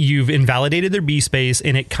is you've invalidated their bee space,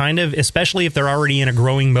 and it kind of, especially if they're already in a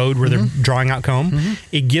growing mode where they're drawing out comb,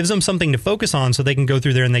 it gives them something to focus on so they can go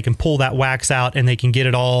through there and they can pull that wax out and they can get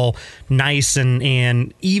it all nice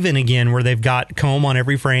and even again where they've got comb on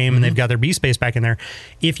every frame and they've got their bee space back in there.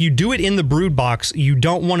 If you do it in the brood box, you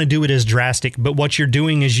don't want to do it as drastic, but what you're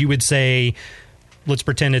doing is you would say, let's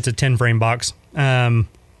pretend it's a 10 frame box.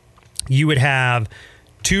 You would have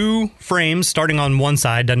 2 frames starting on one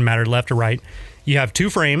side, doesn't matter left or right. You have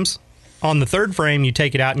 2 frames. On the third frame, you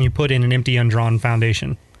take it out and you put in an empty undrawn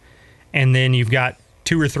foundation. And then you've got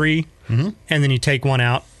 2 or 3, and then you take one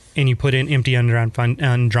out and you put in empty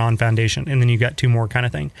undrawn foundation, and then you've got 2 more kind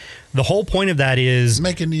of thing. The whole point of that is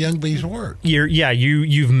making the young bees work.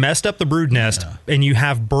 You've messed up the brood nest, and you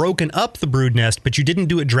have broken up the brood nest, but you didn't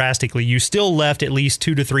do it drastically. You still left at least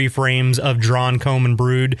 2 to 3 frames of drawn comb and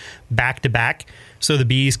brood back to back, so the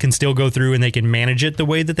bees can still go through and they can manage it the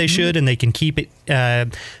way that they should, and they can keep it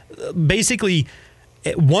basically.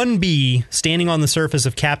 One bee standing on the surface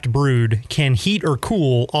of capped brood can heat or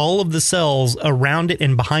cool all of the cells around it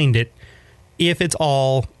and behind it if it's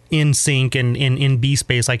all in sync and in bee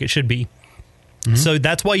space like it should be. So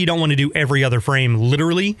that's why you don't want to do every other frame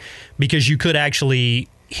literally, because you could actually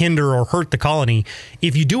hinder or hurt the colony.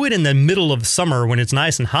 If you do it in the middle of summer when it's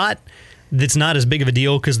nice and hot, that's not as big of a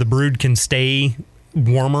deal because the brood can stay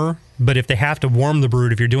warmer. But if they have to warm the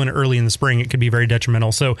brood, if you're doing it early in the spring, it could be very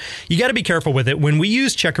detrimental. So you got to be careful with it. When we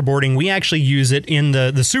use checkerboarding, we actually use it in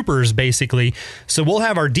the supers, basically. So we'll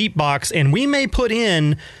have our deep box, and we may put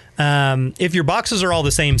in, if your boxes are all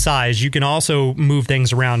the same size, you can also move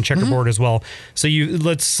things around checkerboard as well. So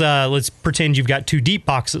let's pretend you've got 2 deep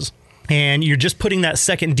boxes. And you're just putting that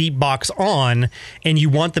second deep box on, and you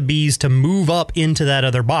want the bees to move up into that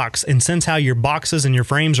other box. And since how your boxes and your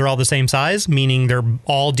frames are all the same size, meaning they're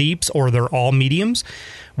all deeps or they're all mediums,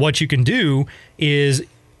 what you can do is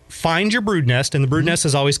find your brood nest, and the brood nest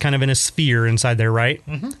is always kind of in a sphere inside there, right?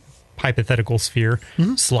 Hypothetical sphere,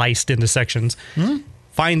 sliced into sections.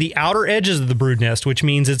 Find the outer edges of the brood nest, which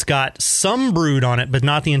means it's got some brood on it, but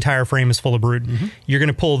not the entire frame is full of brood. You're going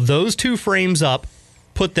to pull those 2 frames up,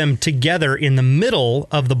 put them together in the middle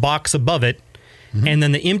of the box above it, and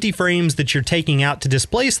then the empty frames that you're taking out to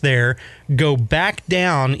displace there go back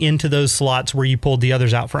down into those slots where you pulled the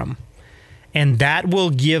others out from. And that will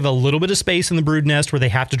give a little bit of space in the brood nest where they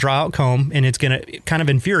have to draw out comb, and it's going to kind of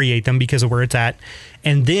infuriate them because of where it's at.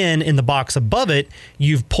 And then in the box above it,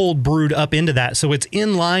 you've pulled brood up into that. So it's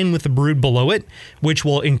in line with the brood below it, which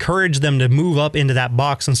will encourage them to move up into that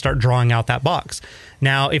box and start drawing out that box.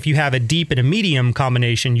 Now, if you have a deep and a medium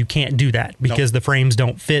combination, you can't do that because the frames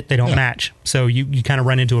don't fit, they don't match. So you kind of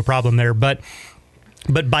run into a problem there. But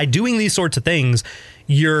by doing these sorts of things,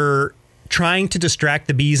 you're trying to distract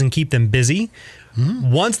the bees and keep them busy.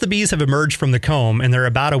 Once the bees have emerged from the comb and they're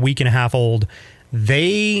about a week and a half old,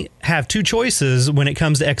 they have 2 choices when it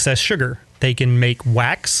comes to excess sugar. They can make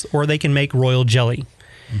wax or they can make royal jelly.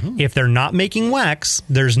 If they're not making wax,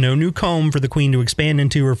 there's no new comb for the queen to expand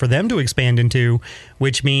into or for them to expand into,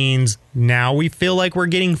 which means now we feel like we're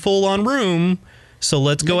getting full on room. So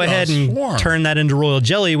let's go ahead and turn that into royal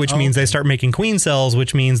jelly, which means they start making queen cells,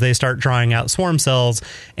 which means they start drawing out swarm cells,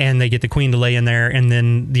 and they get the queen to lay in there. And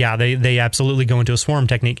then, they absolutely go into a swarm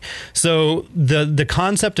technique. So the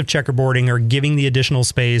concept of checkerboarding or giving the additional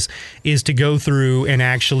space is to go through and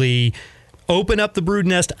actually open up the brood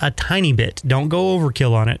nest a tiny bit. Don't go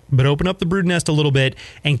overkill on it, but open up the brood nest a little bit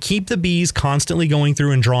and keep the bees constantly going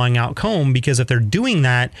through and drawing out comb, because if they're doing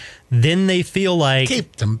that, then they feel like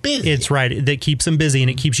keep them busy. It's right. That keeps them busy, and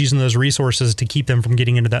it keeps using those resources to keep them from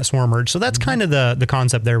getting into that swarm urge. So that's kind of the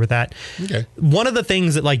concept there with that. Okay. One of the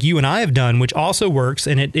things that like you and I have done, which also works,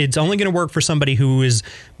 and it's only going to work for somebody who has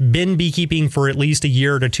been beekeeping for at least a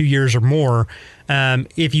year to 2 years or more.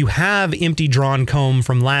 If you have empty drawn comb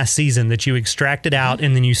from last season that you extracted out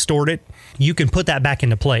and then you stored it, you can put that back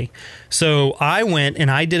into play. So I went and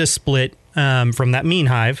I did a split from that mean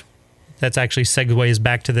hive. That's actually segues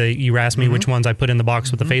back to you asked me which ones I put in the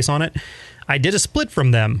box with the face on it. I did a split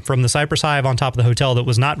from them, from the cypress hive on top of the hotel that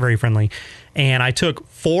was not very friendly. And I took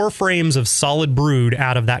 4 frames of solid brood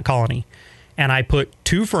out of that colony. And I put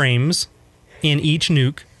 2 frames in each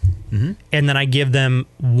nuke. And then I give them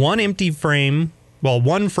 1 frame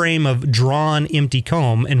of drawn empty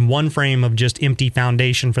comb and 1 frame of just empty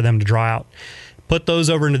foundation for them to draw out. Put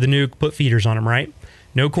those over into the nuke, put feeders on them, right?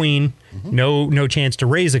 No queen, no chance to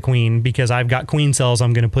raise a queen because I've got queen cells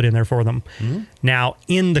I'm going to put in there for them. Now,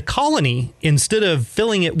 in the colony, instead of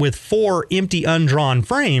filling it with 4 empty undrawn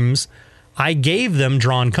frames, I gave them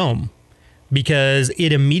drawn comb because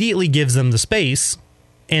it immediately gives them the space.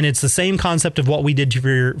 And it's the same concept of what we did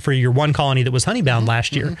for your one colony that was honeybound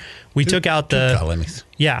last year. We took out the colonies.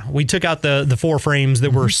 Yeah, we took out the 4 frames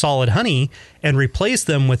that were solid honey and replaced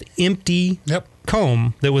them with empty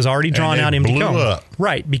comb that was already drawn out empty comb. Up.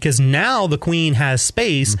 Right, because now the queen has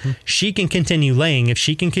space. She can continue laying. If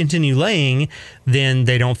she can continue laying, then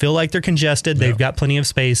they don't feel like they're congested. They've got plenty of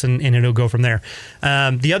space, and it'll go from there.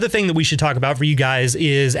 The other thing that we should talk about for you guys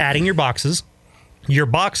is adding your boxes. Your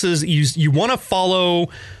boxes, you want to follow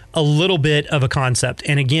a little bit of a concept.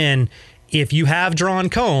 And again, if you have drawn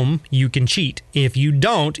comb, you can cheat. If you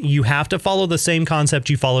don't, you have to follow the same concept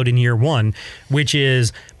you followed in year 1, which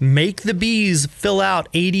is make the bees fill out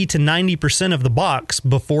 80 to 90% of the box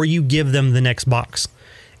before you give them the next box.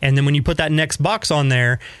 And then when you put that next box on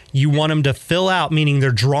there, you want them to fill out, meaning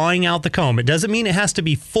they're drawing out the comb. It doesn't mean it has to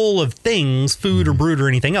be full of things, food or brood or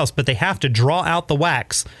anything else, but they have to draw out the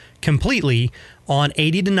wax completely on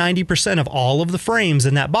 80 to 90% of all of the frames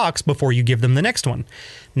in that box before you give them the next one.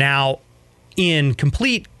 Now, in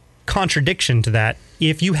complete contradiction to that,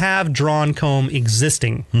 if you have drawn comb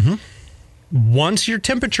existing, once your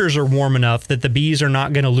temperatures are warm enough that the bees are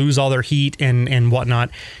not going to lose all their heat and whatnot,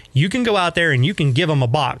 you can go out there and you can give them a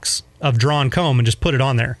box of drawn comb and just put it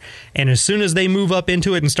on there. And as soon as they move up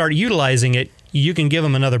into it and start utilizing it, you can give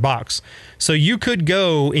them another box. So you could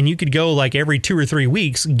go like every 2 or 3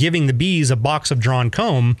 weeks giving the bees a box of drawn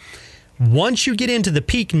comb. Once you get into the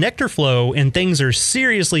peak nectar flow and things are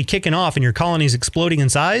seriously kicking off and your colony's exploding in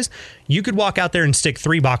size, you could walk out there and stick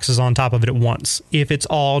 3 boxes on top of it at once if it's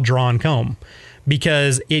all drawn comb,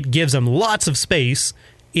 because it gives them lots of space.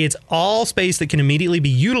 It's all space that can immediately be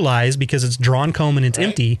utilized because it's drawn comb and it's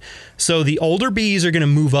empty. So the older bees are going to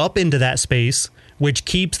move up into that space, which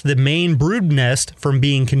keeps the main brood nest from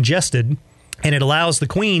being congested. And it allows the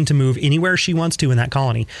queen to move anywhere she wants to in that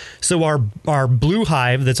colony. So our blue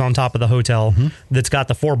hive that's on top of the hotel, that's got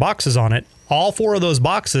the 4 boxes on it, all 4 of those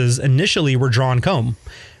boxes initially were drawn comb.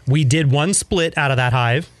 We did one split out of that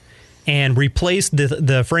hive and replaced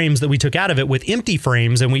the frames that we took out of it with empty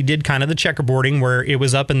frames, and we did kind of the checkerboarding where it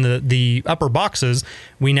was up in the upper boxes.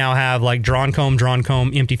 We now have like drawn comb,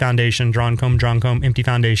 empty foundation, drawn comb, empty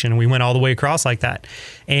foundation, and we went all the way across like that.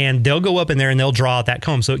 And they'll go up in there and they'll draw out that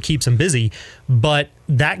comb, so it keeps them busy. But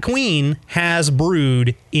that queen has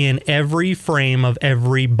brood in every frame of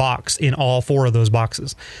every box in all 4 of those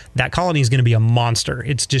boxes. That colony is going to be a monster.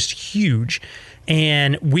 It's just huge.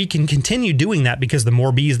 And we can continue doing that because the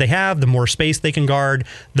more bees they have, the more space they can guard,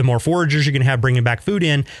 the more foragers you're going to have bringing back food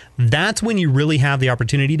in. That's when you really have the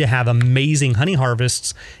opportunity to have amazing honey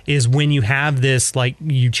harvests, is when you have this, like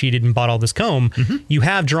you cheated and bought all this comb. You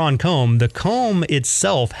have drawn comb. The comb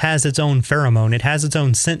itself has its own pheromone. It has its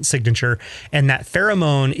own scent signature. And that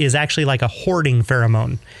pheromone is actually like a hoarding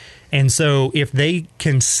pheromone. And so if they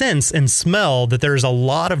can sense and smell that there's a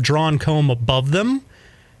lot of drawn comb above them,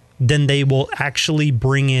 then they will actually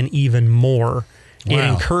bring in even more. Wow. It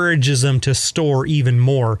encourages them to store even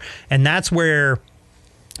more. And that's where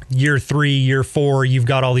year 3, year 4, you've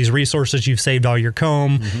got all these resources, you've saved all your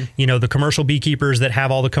comb. You know, the commercial beekeepers that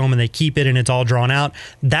have all the comb and they keep it and it's all drawn out.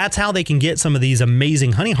 That's how they can get some of these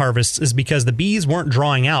amazing honey harvests, is because the bees weren't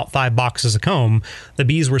drawing out 5 boxes of comb. The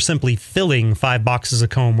bees were simply filling 5 boxes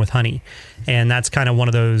of comb with honey. And that's kind of one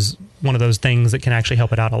of those things that can actually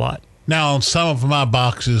help it out a lot. Now, on some of my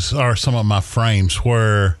boxes or some of my frames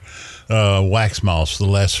where wax moths, the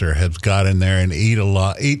lesser, have got in there and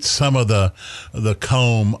eat some of the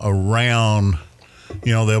comb around.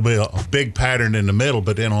 You know, there'll be a big pattern in the middle,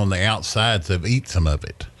 but then on the outsides, they'll eat some of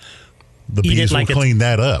it. The bees will clean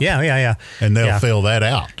that up. Yeah. And they'll fill that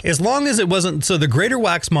out. As long as it wasn't, so the greater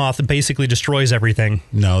wax moth basically destroys everything.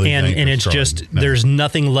 No, and it's just, there's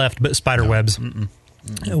nothing left but spider webs.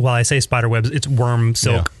 Well, I say spider webs, it's worm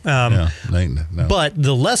silk. No. But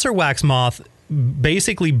the lesser wax moth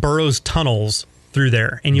basically burrows tunnels through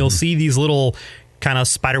there, and you'll see these little kind of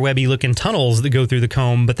spiderwebby looking tunnels that go through the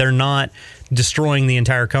comb, but they're not destroying the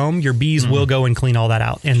entire comb. Your bees will go and clean all that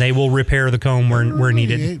out, and they will repair the comb where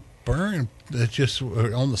needed. Burn. It's just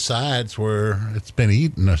on the sides where it's been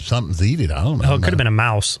eaten or something's eaten. I don't know. Oh, it could have been a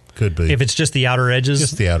mouse. Could be. If it's just the outer edges.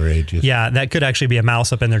 Just the outer edges. Yeah, that could actually be a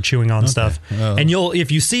mouse up in there chewing on stuff. And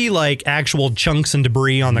if you see like actual chunks and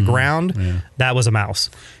debris on the ground, that was a mouse.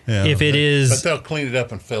 Yeah, if it is, but they'll clean it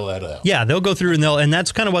up and fill that out. Yeah, they'll go through and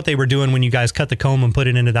that's kind of what they were doing when you guys cut the comb and put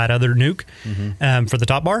it into that other nuke for the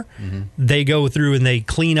top bar. They go through and they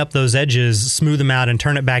clean up those edges, smooth them out, and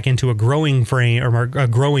turn it back into a growing frame or a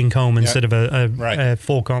growing comb instead of a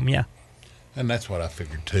full comb. Yeah, and that's what I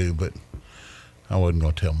figured too, but I wasn't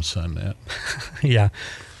going to tell my son that. Yeah.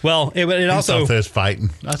 Well, it also there's fighting.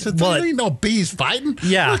 I said, there ain't no bees fighting.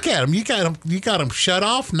 Yeah, look at them. You got them shut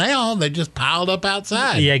off now. They just piled up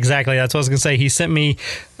outside. Yeah, exactly. That's what I was gonna say. He sent me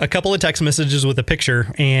a couple of text messages with a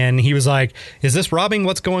picture, and he was like, "Is this robbing?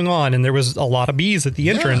 What's going on?" And there was a lot of bees at the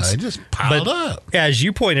entrance. They just piled up. As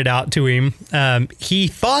you pointed out to him, he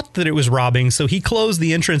thought that it was robbing, so he closed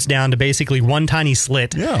the entrance down to basically one tiny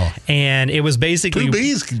slit. Yeah, and it was basically 2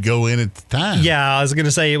 bees could go in at the time. Yeah, I was gonna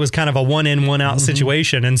say it was kind of a one in, one out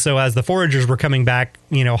situation. And so as the foragers were coming back,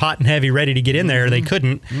 hot and heavy, ready to get in there, they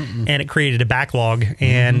couldn't, and it created a backlog.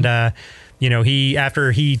 And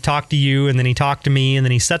after he talked to you, and then he talked to me, and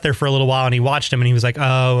then he sat there for a little while, and he watched him, and he was like,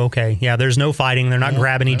 "Oh, okay, yeah, there's no fighting. They're not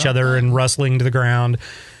grabbing each other and rustling to the ground."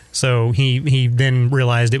 So he then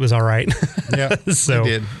realized it was all right. Yeah, he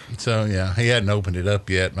did. So yeah, he hadn't opened it up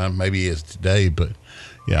yet. Maybe he is today, but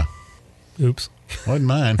yeah. Oops. Wasn't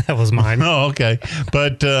mine. That was mine. Oh, okay.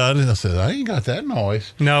 But I said, I ain't got that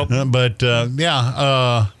noise. No. But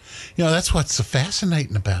that's what's so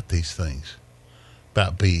fascinating about these things,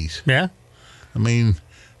 about bees. Yeah. I mean,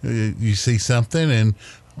 you see something and,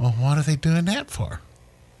 well, what are they doing that for?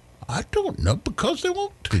 I don't know, because they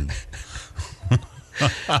want to.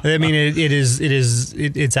 I mean,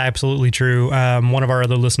 it's absolutely true. One of our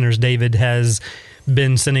other listeners, David, has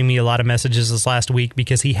been sending me a lot of messages this last week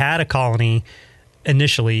because he had a colony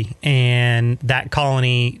initially, and that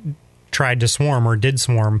colony tried to swarm or did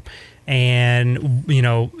swarm, and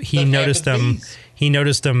he noticed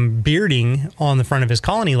them bearding on the front of his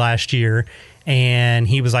colony last year, and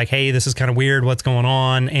he was like, hey, this is kind of weird, what's going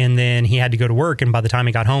on? And then he had to go to work, and by the time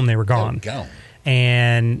he got home, they were gone.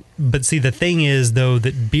 But see, the thing is, though,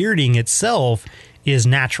 that bearding itself is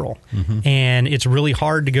natural, and it's really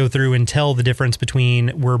hard to go through and tell the difference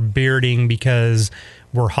between we're bearding because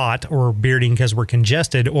we're hot, or bearding because we're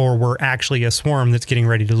congested, or we're actually a swarm that's getting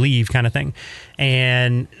ready to leave, kind of thing.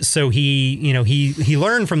 And so he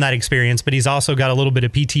learned from that experience, but he's also got a little bit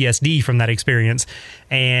of PTSD from that experience.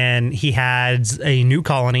 And he had a new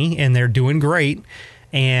colony, and they're doing great.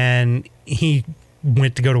 And he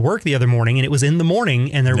went to go to work the other morning, and it was in the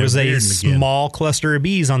morning, and there was a small cluster of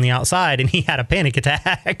bees on the outside, and he had a panic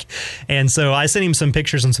attack. And so I sent him some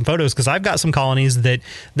pictures and some photos, because I've got some colonies that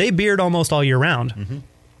they beard almost all year round.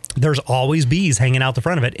 There's always bees hanging out the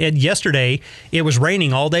front of it. And yesterday, it was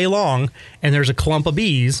raining all day long, and there's a clump of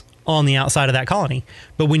bees on the outside of that colony.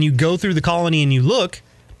 But when you go through the colony and you look,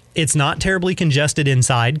 it's not terribly congested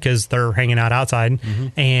inside because they're hanging out outside,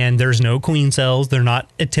 and there's no queen cells. They're not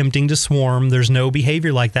attempting to swarm. There's no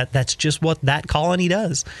behavior like that. That's just what that colony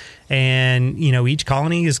does. And, each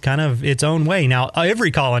colony is kind of its own way. Now,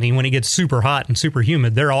 every colony, when it gets super hot and super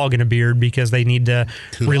humid, they're all going to beard because they need to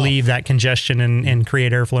relieve that congestion and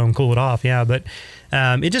create airflow and cool it off. Yeah, but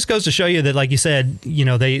it just goes to show you that, like you said,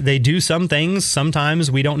 they do some things.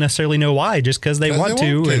 Sometimes we don't necessarily know why, just because they want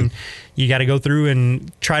to. And you got to go through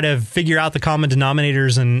and try to figure out the common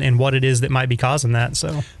denominators and what it is that might be causing that.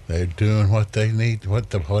 So they're doing what they need,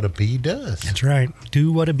 what a bee does. That's right.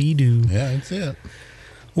 Do what a bee do. Yeah, that's it.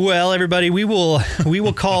 Well, everybody, we will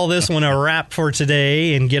call this one a wrap for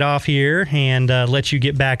today and get off here and let you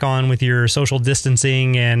get back on with your social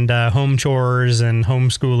distancing and home chores and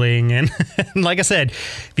homeschooling. And like I said,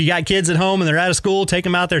 if you got kids at home and they're out of school, take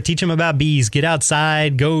them out there, teach them about bees. Get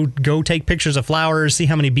outside, go take pictures of flowers, see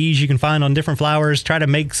how many bees you can find on different flowers. Try to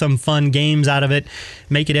make some fun games out of it,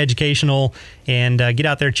 make it educational, and get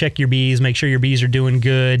out there, check your bees, make sure your bees are doing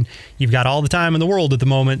good. You've got all the time in the world at the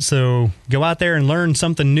moment, so go out there and learn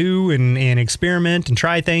something new and experiment and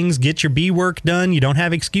try things. Get your bee work done. You don't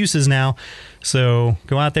have excuses now. So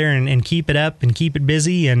go out there and keep it up and keep it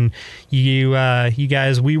busy. And you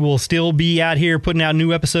guys, we will still be out here putting out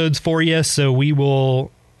new episodes for you. So we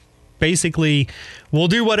will we'll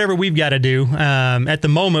do whatever we've got to do. At the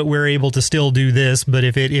moment, we're able to still do this, but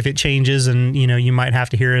if it changes and, you might have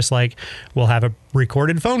to hear us, like we'll have a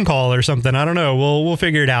recorded phone call or something. I don't know. We'll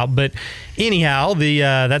figure it out. But anyhow,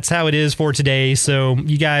 that's how it is for today. So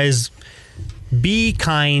you guys, be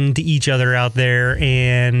kind to each other out there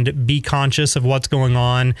and be conscious of what's going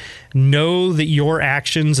on. Know that your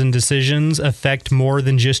actions and decisions affect more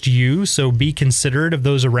than just you. So be considerate of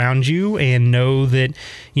those around you, and know that,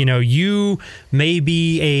 you may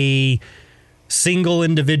be a single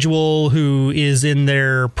individual who is in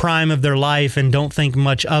their prime of their life and don't think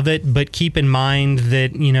much of it. But keep in mind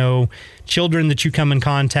that, children that you come in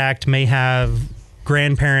contact may have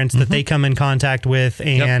grandparents that they come in contact with,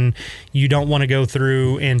 and you don't want to go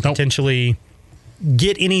through and potentially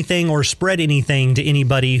get anything or spread anything to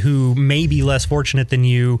anybody who may be less fortunate than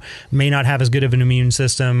you, may not have as good of an immune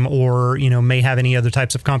system, or, may have any other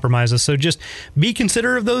types of compromises. So just be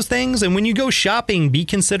considerate of those things. And when you go shopping, be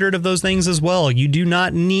considerate of those things as well. You do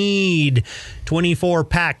not need 24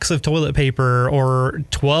 packs of toilet paper or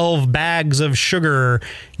 12 bags of sugar.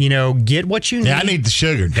 Get what you need. Yeah, I need the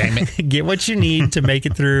sugar, damn it. Get what you need to make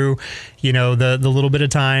it through, the little bit of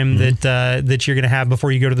time that you're going to have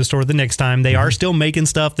before you go to the store the next time. They are still making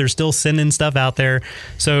stuff. They're still sending stuff out there.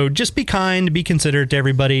 So just be kind, be considerate to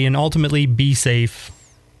everybody, and ultimately be safe.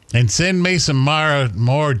 And send me some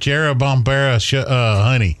more Jarrah Bombera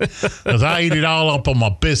honey, because I eat it all up on my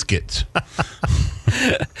biscuits.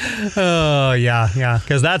 Oh, yeah,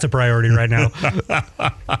 because that's a priority right now.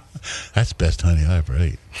 That's the best honey I ever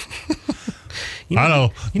ate. I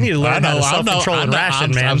know. You need to learn how to self-control and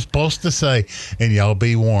ration, man. I'm supposed to say, and y'all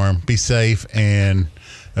be warm, be safe, and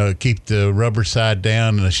keep the rubber side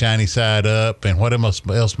down and the shiny side up. And what else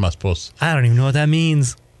am I supposed to? I don't even know what that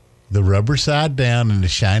means. The rubber side down and the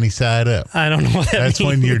shiny side up. I don't know what that means. That's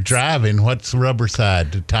when you're driving. What's the rubber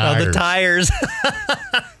side? The tires. Oh, the tires.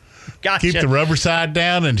 Gotcha. Keep the rubber side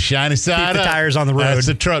down and the shiny side up. Keep the tires on the road. That's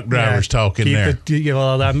the truck drivers talking there.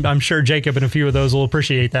 Well, I'm sure Jacob and a few of those will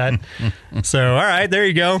appreciate that. So, all right, there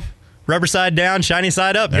you go. Rubber side down, shiny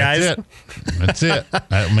side up, guys. That's it.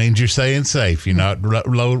 That means you're staying safe. You're not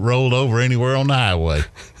rolled over anywhere on the highway.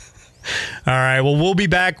 All right. Well, we'll be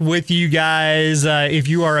back with you guys. If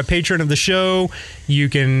you are a patron of the show, you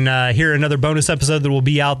can hear another bonus episode that will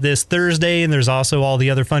be out this Thursday. And there's also all the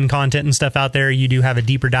other fun content and stuff out there. You do have a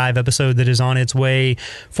deeper dive episode that is on its way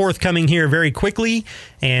forthcoming here very quickly.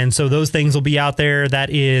 And so those things will be out there. That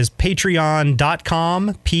is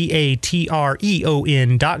patreon.com,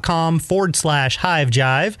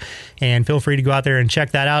 patreon.com/hivejive. And feel free to go out there and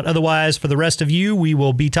check that out. Otherwise, for the rest of you, we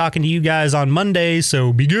will be talking to you guys on Monday.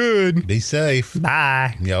 So be good. Be safe.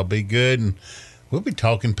 Bye. Y'all be good. And we'll be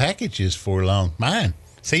talking packages for long. Mine.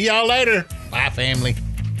 See y'all later. Bye, family.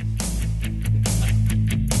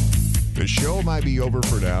 The show might be over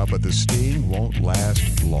for now, but the sting won't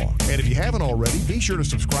last long. And if you haven't already, be sure to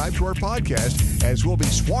subscribe to our podcast, as we'll be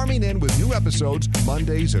swarming in with new episodes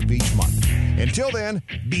Mondays of each month. Until then,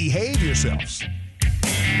 behave yourselves.